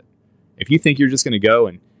habit. If you think you're just going to go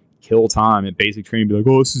and kill time at basic training, be like,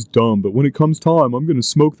 oh, this is dumb, but when it comes time, I'm going to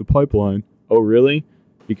smoke the pipeline. Oh, really?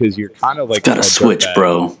 Because you're kind of like, got to switch,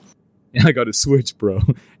 bro. Yeah, I got to switch, bro.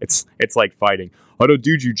 It's like fighting. I don't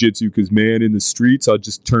do jujitsu because, man, in the streets, I'll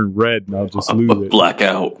just turn red and I'll just lose it.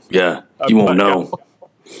 Blackout. Yeah. You won't know.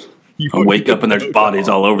 I'll wake up and there's bodies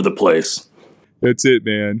all over the place. That's it,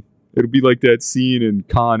 man. It'll be like that scene in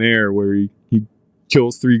Con Air where he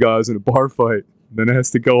kills 3 guys in a bar fight. Then it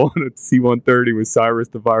has to go on a C-130 with Cyrus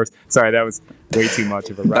the Virus. Sorry, that was way too much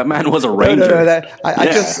of a rap. That man was a ranger. No, I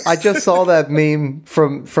just saw that meme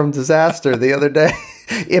from Disaster the other day.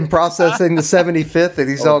 In processing the 75th, and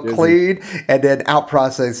he's all clean, and then out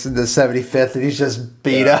processing the 75th, and he's just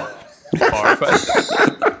beat up. Bar fight.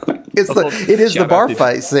 It is the bar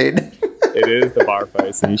fight scene. It is the bar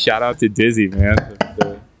fight scene. Shout out to Dizzy, man,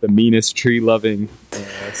 the meanest tree-loving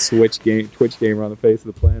Twitch gamer on the face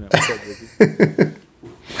of the planet. What's up, Dizzy?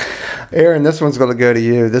 Aaron, this one's going to go to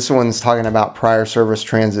you. This one's talking about prior service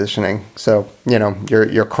transitioning. So,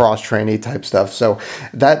 your cross-trainee type stuff. So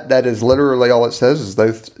that is literally all it says is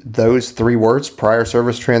those 3 words, prior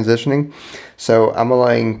service transitioning. So I'm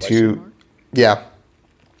going to,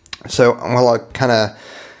 So I'm going to kind of,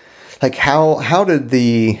 like, how did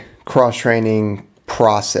the cross-training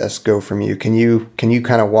process go from you? Can you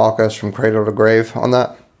kind of walk us from cradle to grave on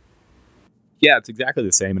that? Yeah, it's exactly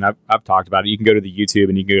the same, and I've talked about it. You can go to the YouTube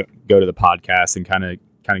and you can go to the podcast and kind of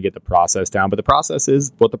get the process down. But the process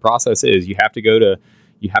is what the process is. You have to go to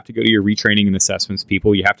your retraining and assessments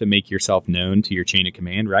people. You have to make yourself known to your chain of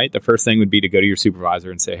command, right? The first thing would be to go to your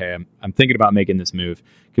supervisor and say, hey, I'm thinking about making this move.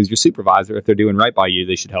 Because your supervisor, if they're doing right by you,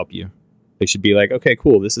 they should help you. They should be like, okay,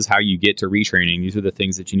 cool. This is how you get to retraining. These are the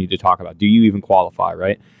things that you need to talk about. Do you even qualify,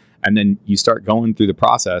 right? And then you start going through the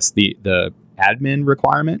process. The admin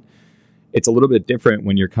requirement, it's a little bit different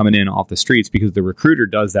when you're coming in off the streets because the recruiter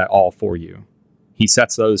does that all for you. He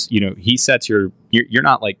sets those, you're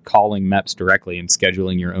not like calling MEPS directly and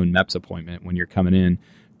scheduling your own MEPS appointment when you're coming in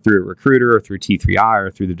through a recruiter or through T3I or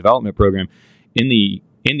through the development program. In the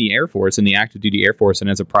Air Force, in the active duty Air Force and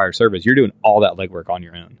as a prior service, you're doing all that legwork on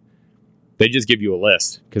your own. They just give you a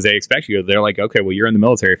list because they expect you. They're like, okay, well, you're in the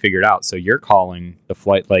military, figure it out. So you're calling the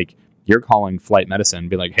flight, you're calling flight medicine,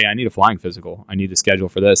 be like, hey, I need a flying physical. I need to schedule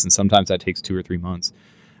for this. And sometimes that takes 2 or 3 months.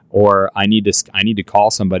 Or I need to call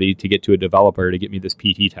somebody to get to a developer to get me this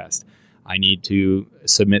PT test. I need to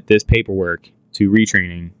submit this paperwork to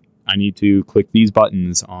retraining. I need to click these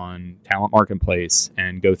buttons on Talent Marketplace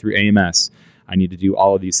and go through AMS. I need to do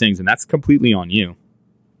all of these things. And that's completely on you.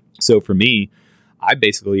 So for me, I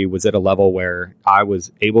basically was at a level where I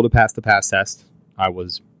was able to pass the pass test. I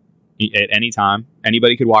was at any time,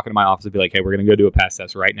 anybody could walk into my office and be like, hey, we're going to go do a pass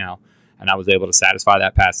test right now. And I was able to satisfy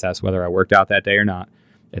that pass test, whether I worked out that day or not.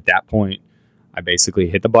 At that point, I basically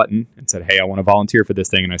hit the button and said, hey, I want to volunteer for this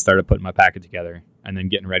thing. And I started putting my packet together and then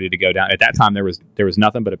getting ready to go down. At that time, there was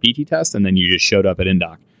nothing but a PT test. And then you just showed up at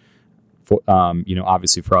INDOC.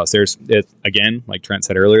 Obviously for us, again, like Trent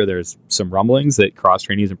said earlier, there's some rumblings that cross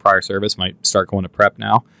trainees and prior service might start going to prep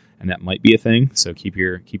now. And that might be a thing. So keep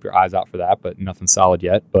your eyes out for that, but nothing solid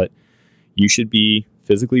yet. But you should be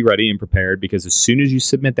physically ready and prepared because as soon as you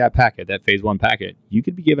submit that packet, that phase 1 packet, you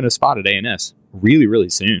could be given a spot at ANS really, really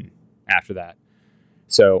soon after that.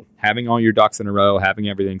 So having all your ducks in a row, having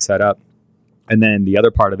everything set up. And then the other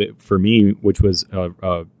part of it for me, which was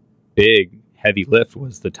a big, heavy lift,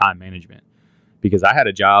 was the time management. Because I had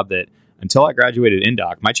a job that until I graduated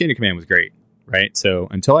INDOC, my chain of command was great, right? So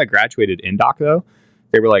until I graduated INDOC, though,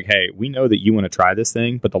 they were like, hey, we know that you want to try this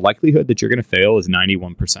thing, but the likelihood that you're going to fail is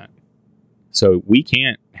 91%. So we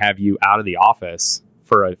can't have you out of the office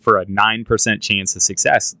for a 9% chance of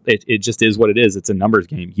success. It just is what it is. It's a numbers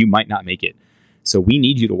game. You might not make it. So we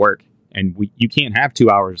need you to work. And you can't have 2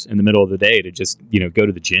 hours in the middle of the day to just, go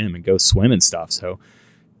to the gym and go swim and stuff. So,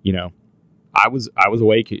 I was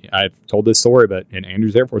awake. I've told this story, but in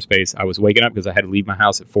Andrews Air Force Base, I was waking up because I had to leave my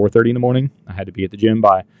house at 4:30 in the morning. I had to be at the gym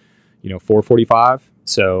by, 4:45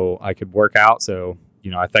 so I could work out. So,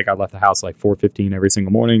 I think I left the house like 4:15 every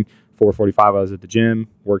single morning. 4:45 I was at the gym,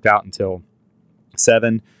 worked out until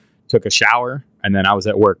 7, took a shower, and then I was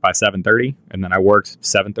at work by 7:30. And then I worked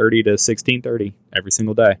 7:30 to 16:30 every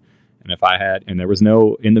single day. And there was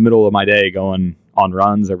no, in the middle of my day going on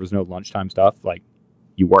runs, there was no lunchtime stuff, like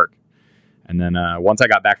you work. And then once I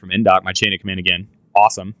got back from INDOC, my chain of command again,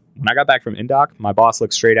 awesome. When I got back from INDOC, my boss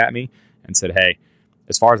looked straight at me and said, hey,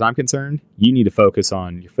 as far as I'm concerned, you need to focus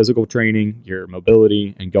on your physical training, your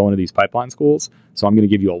mobility, and going to these pipeline schools. So I'm going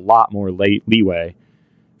to give you a lot more leeway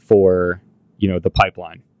for, the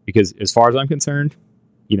pipeline, because as far as I'm concerned,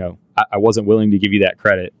 I wasn't willing to give you that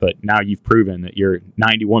credit, but now you've proven that you're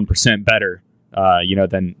 91% better,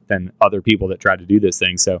 than other people that tried to do this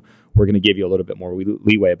thing. So we're going to give you a little bit more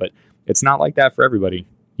leeway, but it's not like that for everybody.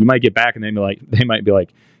 You might get back and they might be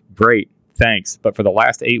like, great, thanks. But for the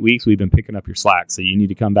last 8 weeks, we've been picking up your slack. So you need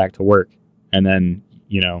to come back to work. And then,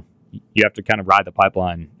 you have to kind of ride the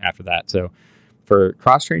pipeline after that. So for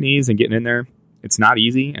cross trainees and getting in there, it's not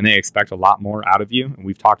easy, and they expect a lot more out of you. And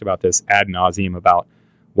we've talked about this ad nauseum about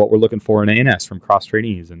what we're looking for in ANS from cross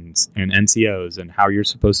trainees and NCOs, and how you're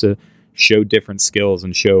supposed to show different skills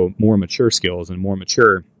and show more mature skills and more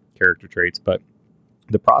mature character traits. But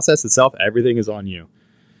the process itself, everything is on you.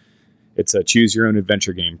 It's a choose your own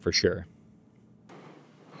adventure game for sure.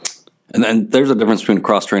 And then there's a difference between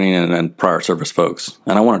cross training and prior service folks.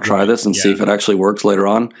 And I want to try this and see if it actually works later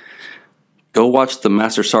on. Go watch the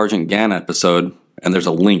Master Sergeant Gann episode, and there's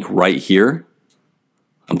a link right here.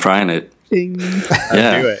 I'm trying it. Ding.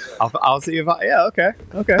 Yeah. Do it. I'll see if okay.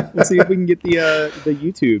 We'll see if we can get the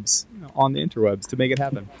YouTubes on the interwebs to make it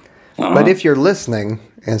happen. But if you're listening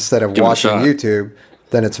instead of watching YouTube,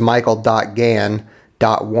 then it's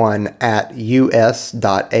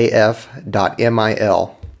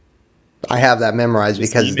michael.gann.1@us.af.mil. I have that memorized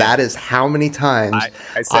because that is how many times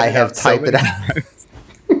I have typed it out.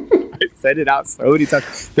 I said it out so many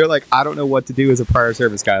times. They're like, I don't know what to do as a prior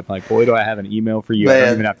service guy. I'm like, boy, do I have an email for you. I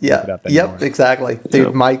don't even have to look it up anymore. Yep, exactly.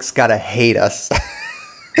 Dude, Mike's got to hate us.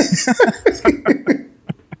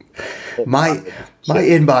 My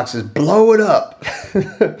inbox is blowing up.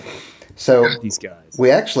 So these guys.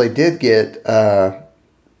 We actually did get 2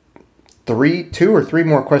 or 3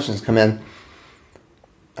 more questions come in.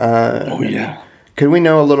 Could we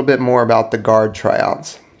know a little bit more about the guard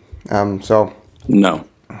tryouts? No.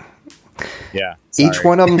 Yeah. Each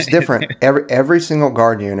one of them is different. Every single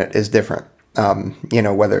guard unit is different.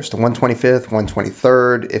 Whether it's the 125th,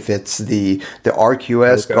 123rd, if it's the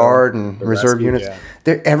RQS guard and reserve units,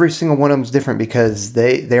 every single one of them is different because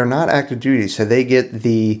they are not active duty, so they get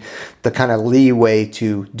the kind of leeway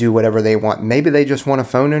to do whatever they want. Maybe they just want a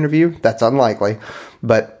phone interview. That's unlikely,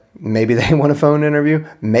 but maybe they want a phone interview.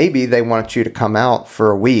 Maybe they want you to come out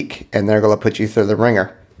for a week and they're going to put you through the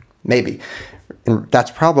ringer. Maybe. And that's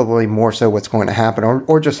probably more so what's going to happen,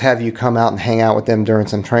 or just have you come out and hang out with them during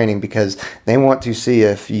some training because they want to see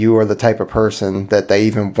if you are the type of person that they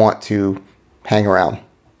even want to hang around.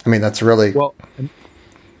 I mean, that's really... Well,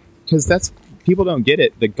 because people don't get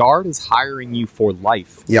it. The guard is hiring you for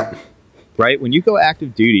life. Yep. Right? When you go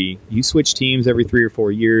active duty, you switch teams every 3 or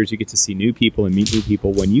 4 years. You get to see new people and meet new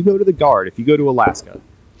people. When you go to the guard, if you go to Alaska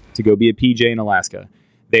to go be a PJ in Alaska,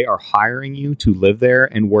 they are hiring you to live there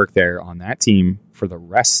and work there on that team for the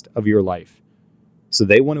rest of your life. So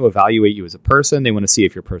they want to evaluate you as a person. They want to see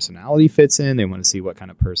if your personality fits in. They want to see what kind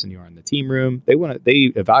of person you are in the team room.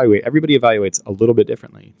 Everybody evaluates a little bit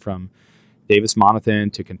differently, from Davis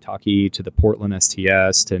Monathan to Kentucky to the Portland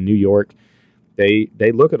STS to New York. They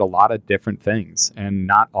look at a lot of different things, and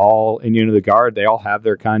not all in the guard, they all have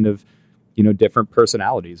their kind of, different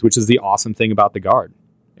personalities, which is the awesome thing about the guard.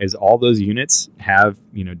 Is all those units have,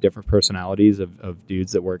 different personalities of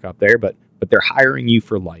dudes that work up there, but they're hiring you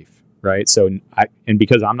for life, right? So,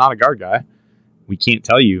 because I'm not a guard guy, we can't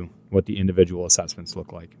tell you what the individual assessments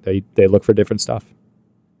look like. They look for different stuff.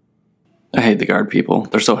 I hate the guard people.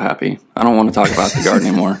 They're so happy. I don't want to talk about the guard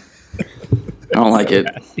anymore. I don't like it.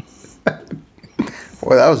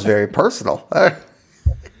 Well, that was very personal.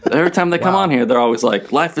 Every time they come on here, they're always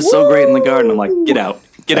like, life is so great in the guard. And I'm like, get out.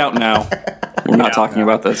 Get out now. We're not talking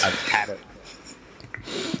about this. I've had it.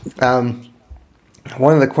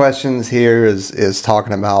 One of the questions here is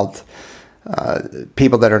talking about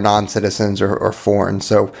people that are non-citizens or foreign.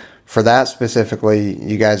 So for that specifically,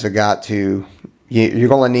 you guys have got to, you're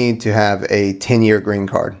going to need to have a 10-year green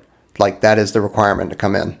card. Like, that is the requirement to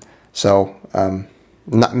come in. So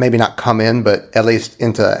maybe not come in, but at least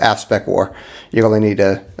into AFSPEC war, you're going to need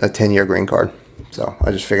a 10-year green card. So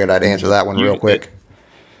I just figured I'd answer that one real quick.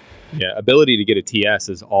 Yeah, ability to get a TS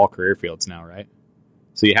is all career fields now, right?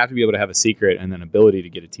 So you have to be able to have a secret and then ability to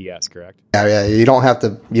get a TS, correct? Yeah. You don't have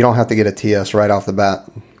to get a TS right off the bat.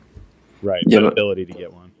 Right. Yeah, but ability to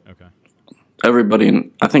get one. Okay.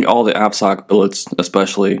 Everybody, I think all the AFSOC billets,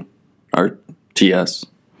 especially, are TS.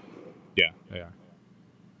 Yeah, they are.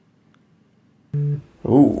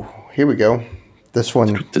 Ooh, here we go. This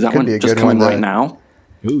one Did that could one be a just good come one in right now?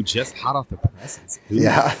 Ooh, just hot off the presses. Ooh.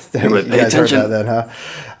 Yeah, Hey, you guys attention. heard about that,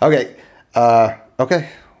 huh? Okay. Okay.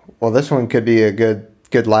 Well, this one could be a good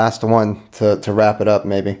good last one to wrap it up,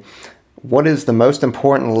 maybe. What is the most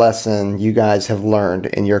important lesson you guys have learned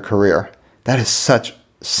in your career? That is such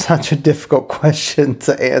a difficult question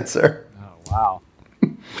to answer. Oh,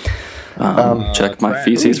 wow. Check my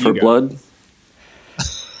feces for blood.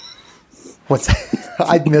 What's that?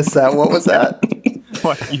 I'd missed that. What was that?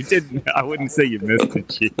 What, you didn't? I wouldn't say you missed it,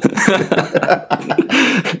 Chief.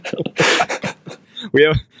 We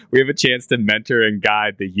have a chance to mentor and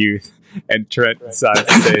guide the youth, and Trent decides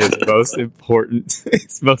to say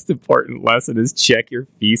his most important lesson is check your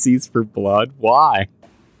feces for blood. Why?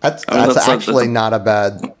 That's actually not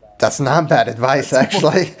bad advice,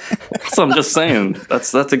 actually. So I'm just saying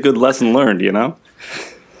that's a good lesson learned, you know?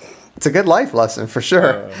 It's a good life lesson for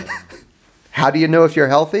sure. How do you know if you're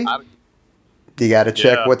healthy? You got to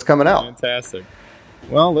check what's coming out. Fantastic.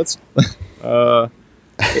 Well, let's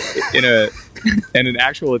in an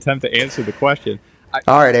actual attempt to answer the question.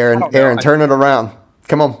 All right, Aaron, turn it around.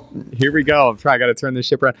 Come on. Here we go. I got to turn this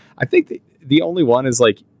ship around. I think the only one is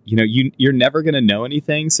like, you know, you're never going to know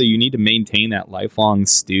anything, so you need to maintain that lifelong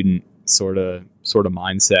student sort of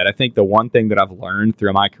mindset. I think the one thing that I've learned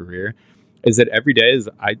through my career is that every day is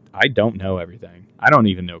I don't know everything. I don't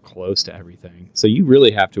even know close to everything. So you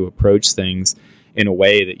really have to approach things in a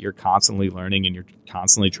way that you're constantly learning and you're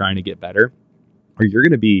constantly trying to get better, or you're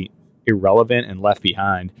going to be irrelevant and left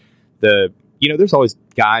behind. There's always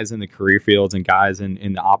guys in the career fields and guys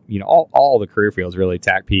in the all the career fields, really,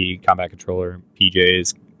 TAC-P, combat controller,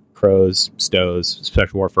 PJs, crows, stows,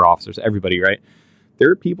 special warfare officers, everybody, right?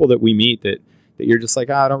 There are people that we meet that you're just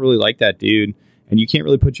like, I don't really like that dude. And you can't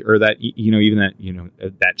really put that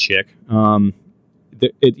chick,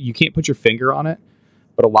 you can't put your finger on it.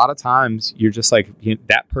 But a lot of times you're just like,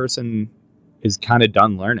 that person is kind of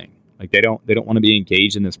done learning. Like they don't want to be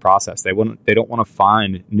engaged in this process. They don't want to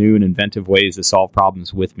find new and inventive ways to solve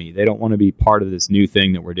problems with me. They don't want to be part of this new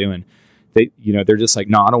thing that we're doing. They're just like,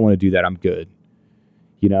 no, I don't want to do that. I'm good.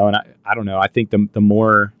 And I don't know. I think the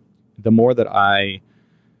more that I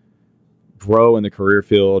grow in the career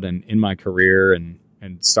field and in my career and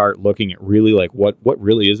start looking at really like what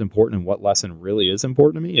really is important and what lesson really is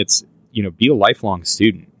important to me, it's, be a lifelong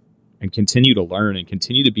student and continue to learn and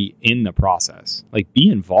continue to be in the process. Like, be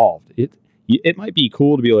involved. It might be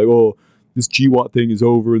cool to be like, oh, this GWOT thing is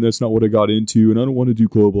over and that's not what I got into and I don't want to do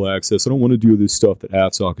global access. I don't want to do this stuff that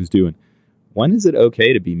AFSOC is doing. When is it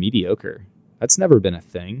okay to be mediocre? That's never been a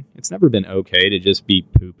thing. It's never been okay to just be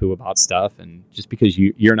poo-poo about stuff, and just because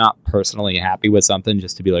you're not personally happy with something,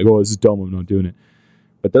 just to be like, oh, this is dumb, I'm not doing it.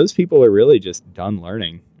 But those people are really just done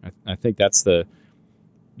learning. I think that's that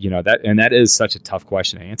is such a tough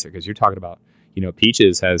question to answer, because you're talking about,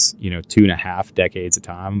 Peaches has, 2.5 decades of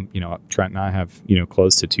time. Trent and I have,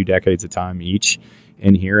 close to 2 decades of time each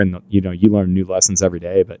in here, and, you learn new lessons every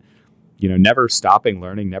day, but, never stopping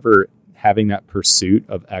learning, never having that pursuit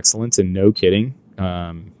of excellence, and no kidding,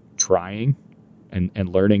 trying and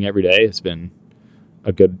learning every day has been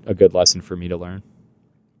a good lesson for me to learn.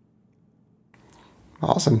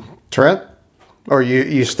 Awesome. Trent, or are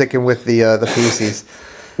you sticking with the feces?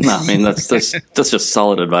 No, I mean, that's just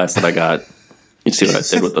solid advice that I got. You see what I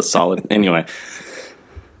did with the solid? Anyway.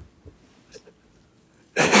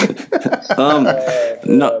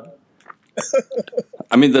 No.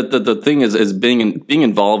 I mean, the thing is being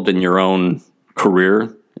involved in your own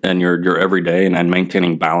career and your everyday and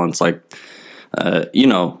maintaining balance. Like,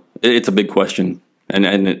 it's a big question.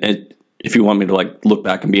 And if you want me to like look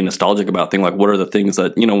back and be nostalgic about things, like what are the things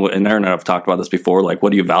that, and Aaron and I have talked about this before, like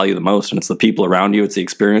what do you value the most? And it's the people around you, it's the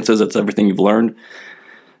experiences, it's everything you've learned.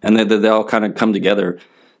 And they all kind of come together.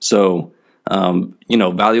 So,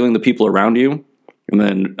 valuing the people around you, and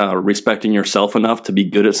then respecting yourself enough to be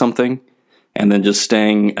good at something, and then just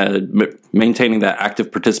maintaining that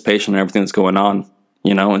active participation in everything that's going on,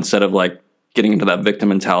 instead of like getting into that victim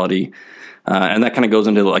mentality. And that kind of goes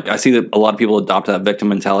into, like, I see that a lot of people adopt that victim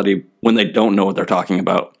mentality when they don't know what they're talking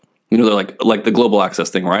about. They're like the global access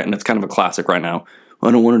thing, right? And it's kind of a classic right now. I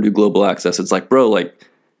don't want to do global access. It's like, bro, like,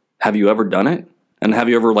 have you ever done it? And have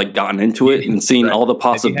you ever like gotten into it and seen all the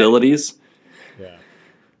possibilities? Yeah.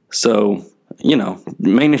 So,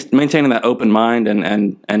 maintaining that open mind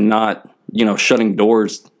and not, shutting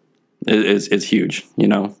doors is huge,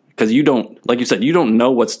 because you don't, like you said, you don't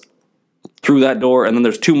know what's through that door, and then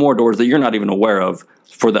there's 2 more doors that you're not even aware of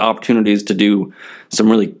for the opportunities to do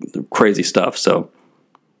some really crazy stuff. So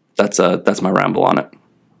that's my ramble on it.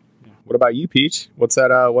 What about you, Peach? What's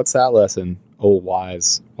that lesson? Oh,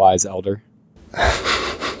 wise elder.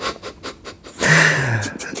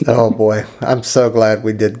 Oh boy, I'm so glad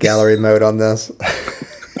we did gallery mode on this.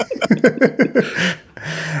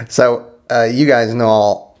 So you guys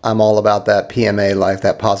know I'm all about that PMA life,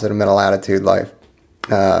 that positive mental attitude life.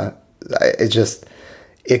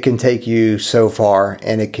 It can take you so far,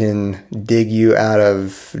 and it can dig you out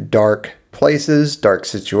of dark places, dark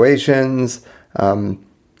situations. And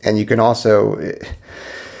you can also,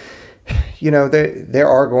 there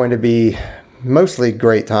are going to be mostly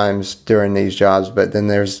great times during these jobs, but then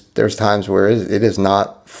there's times where it is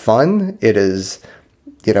not fun. It is,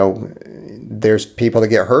 there's people that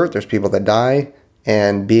get hurt, there's people that die,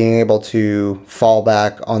 and being able to fall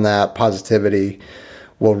back on that positivity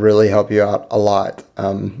will really help you out a lot.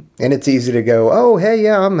 And it's easy to go, oh, hey,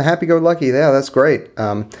 yeah, I'm happy-go-lucky. Yeah, that's great.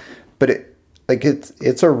 But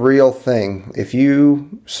it's a real thing. If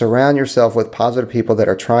you surround yourself with positive people that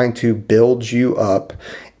are trying to build you up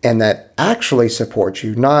and that actually support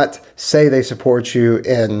you, not say they support you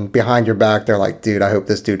and behind your back they're like, dude, I hope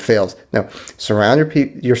this dude fails. No, surround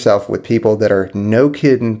yourself with people that are no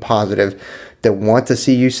kidding positive, that want to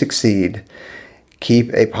see you succeed.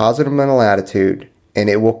 Keep a positive mental attitude, and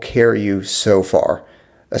it will carry you so far,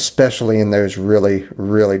 especially in those really,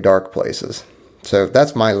 really dark places. So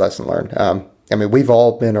that's my lesson learned. We've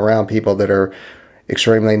all been around people that are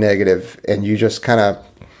extremely negative, and you just kind of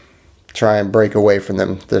try and break away from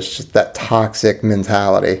them. There's just that toxic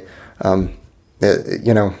mentality.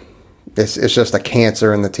 It's just a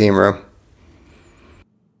cancer in the team room.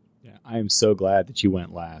 Yeah, I am so glad that you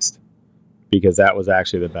went last, because that was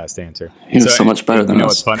actually the best answer. He was so much better than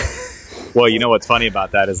us. What's funny? Well, what's funny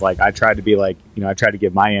about that is, like, I tried to be like, I tried to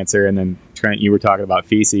give my answer, and then Trent, you were talking about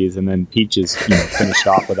feces, and then Peaches, finished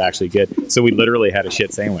off with actually good. So we literally had a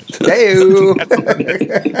shit sandwich. Hey-oo.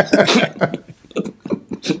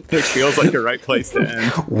 It feels like the right place to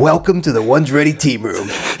end. Welcome to the One's Ready team room.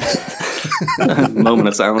 Moment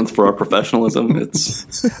of silence for our professionalism.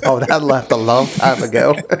 That left a long time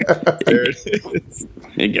ago. There it is.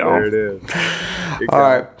 There you go. There it is. All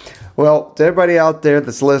right. Well, to everybody out there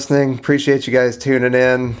that's listening, appreciate you guys tuning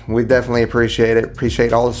in. We definitely appreciate it.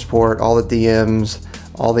 Appreciate all the support, all the DMs,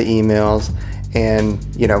 all the emails. And,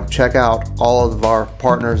 check out all of our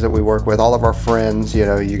partners that we work with, all of our friends.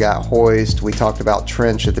 You got Hoist. We talked about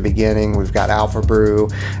Trench at the beginning. We've got Alpha Brew,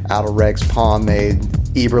 out of Reg's Pomade,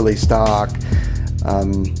 Eberly Stock,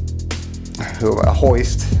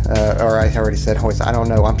 Hoist, or I already said Hoist. I don't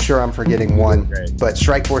know. I'm sure I'm forgetting one. Great. But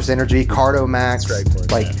Strikeforce Energy, Cardo Max,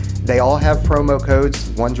 they all have promo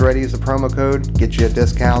codes. One's Ready is a promo code. Get you a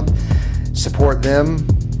discount. Support them.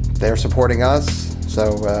 They're supporting us.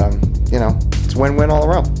 So, it's win-win all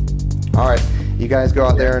around. All right. You guys go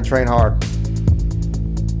out there and train hard.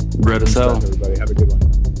 Red as hell. Everybody, have a good one.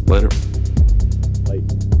 Later.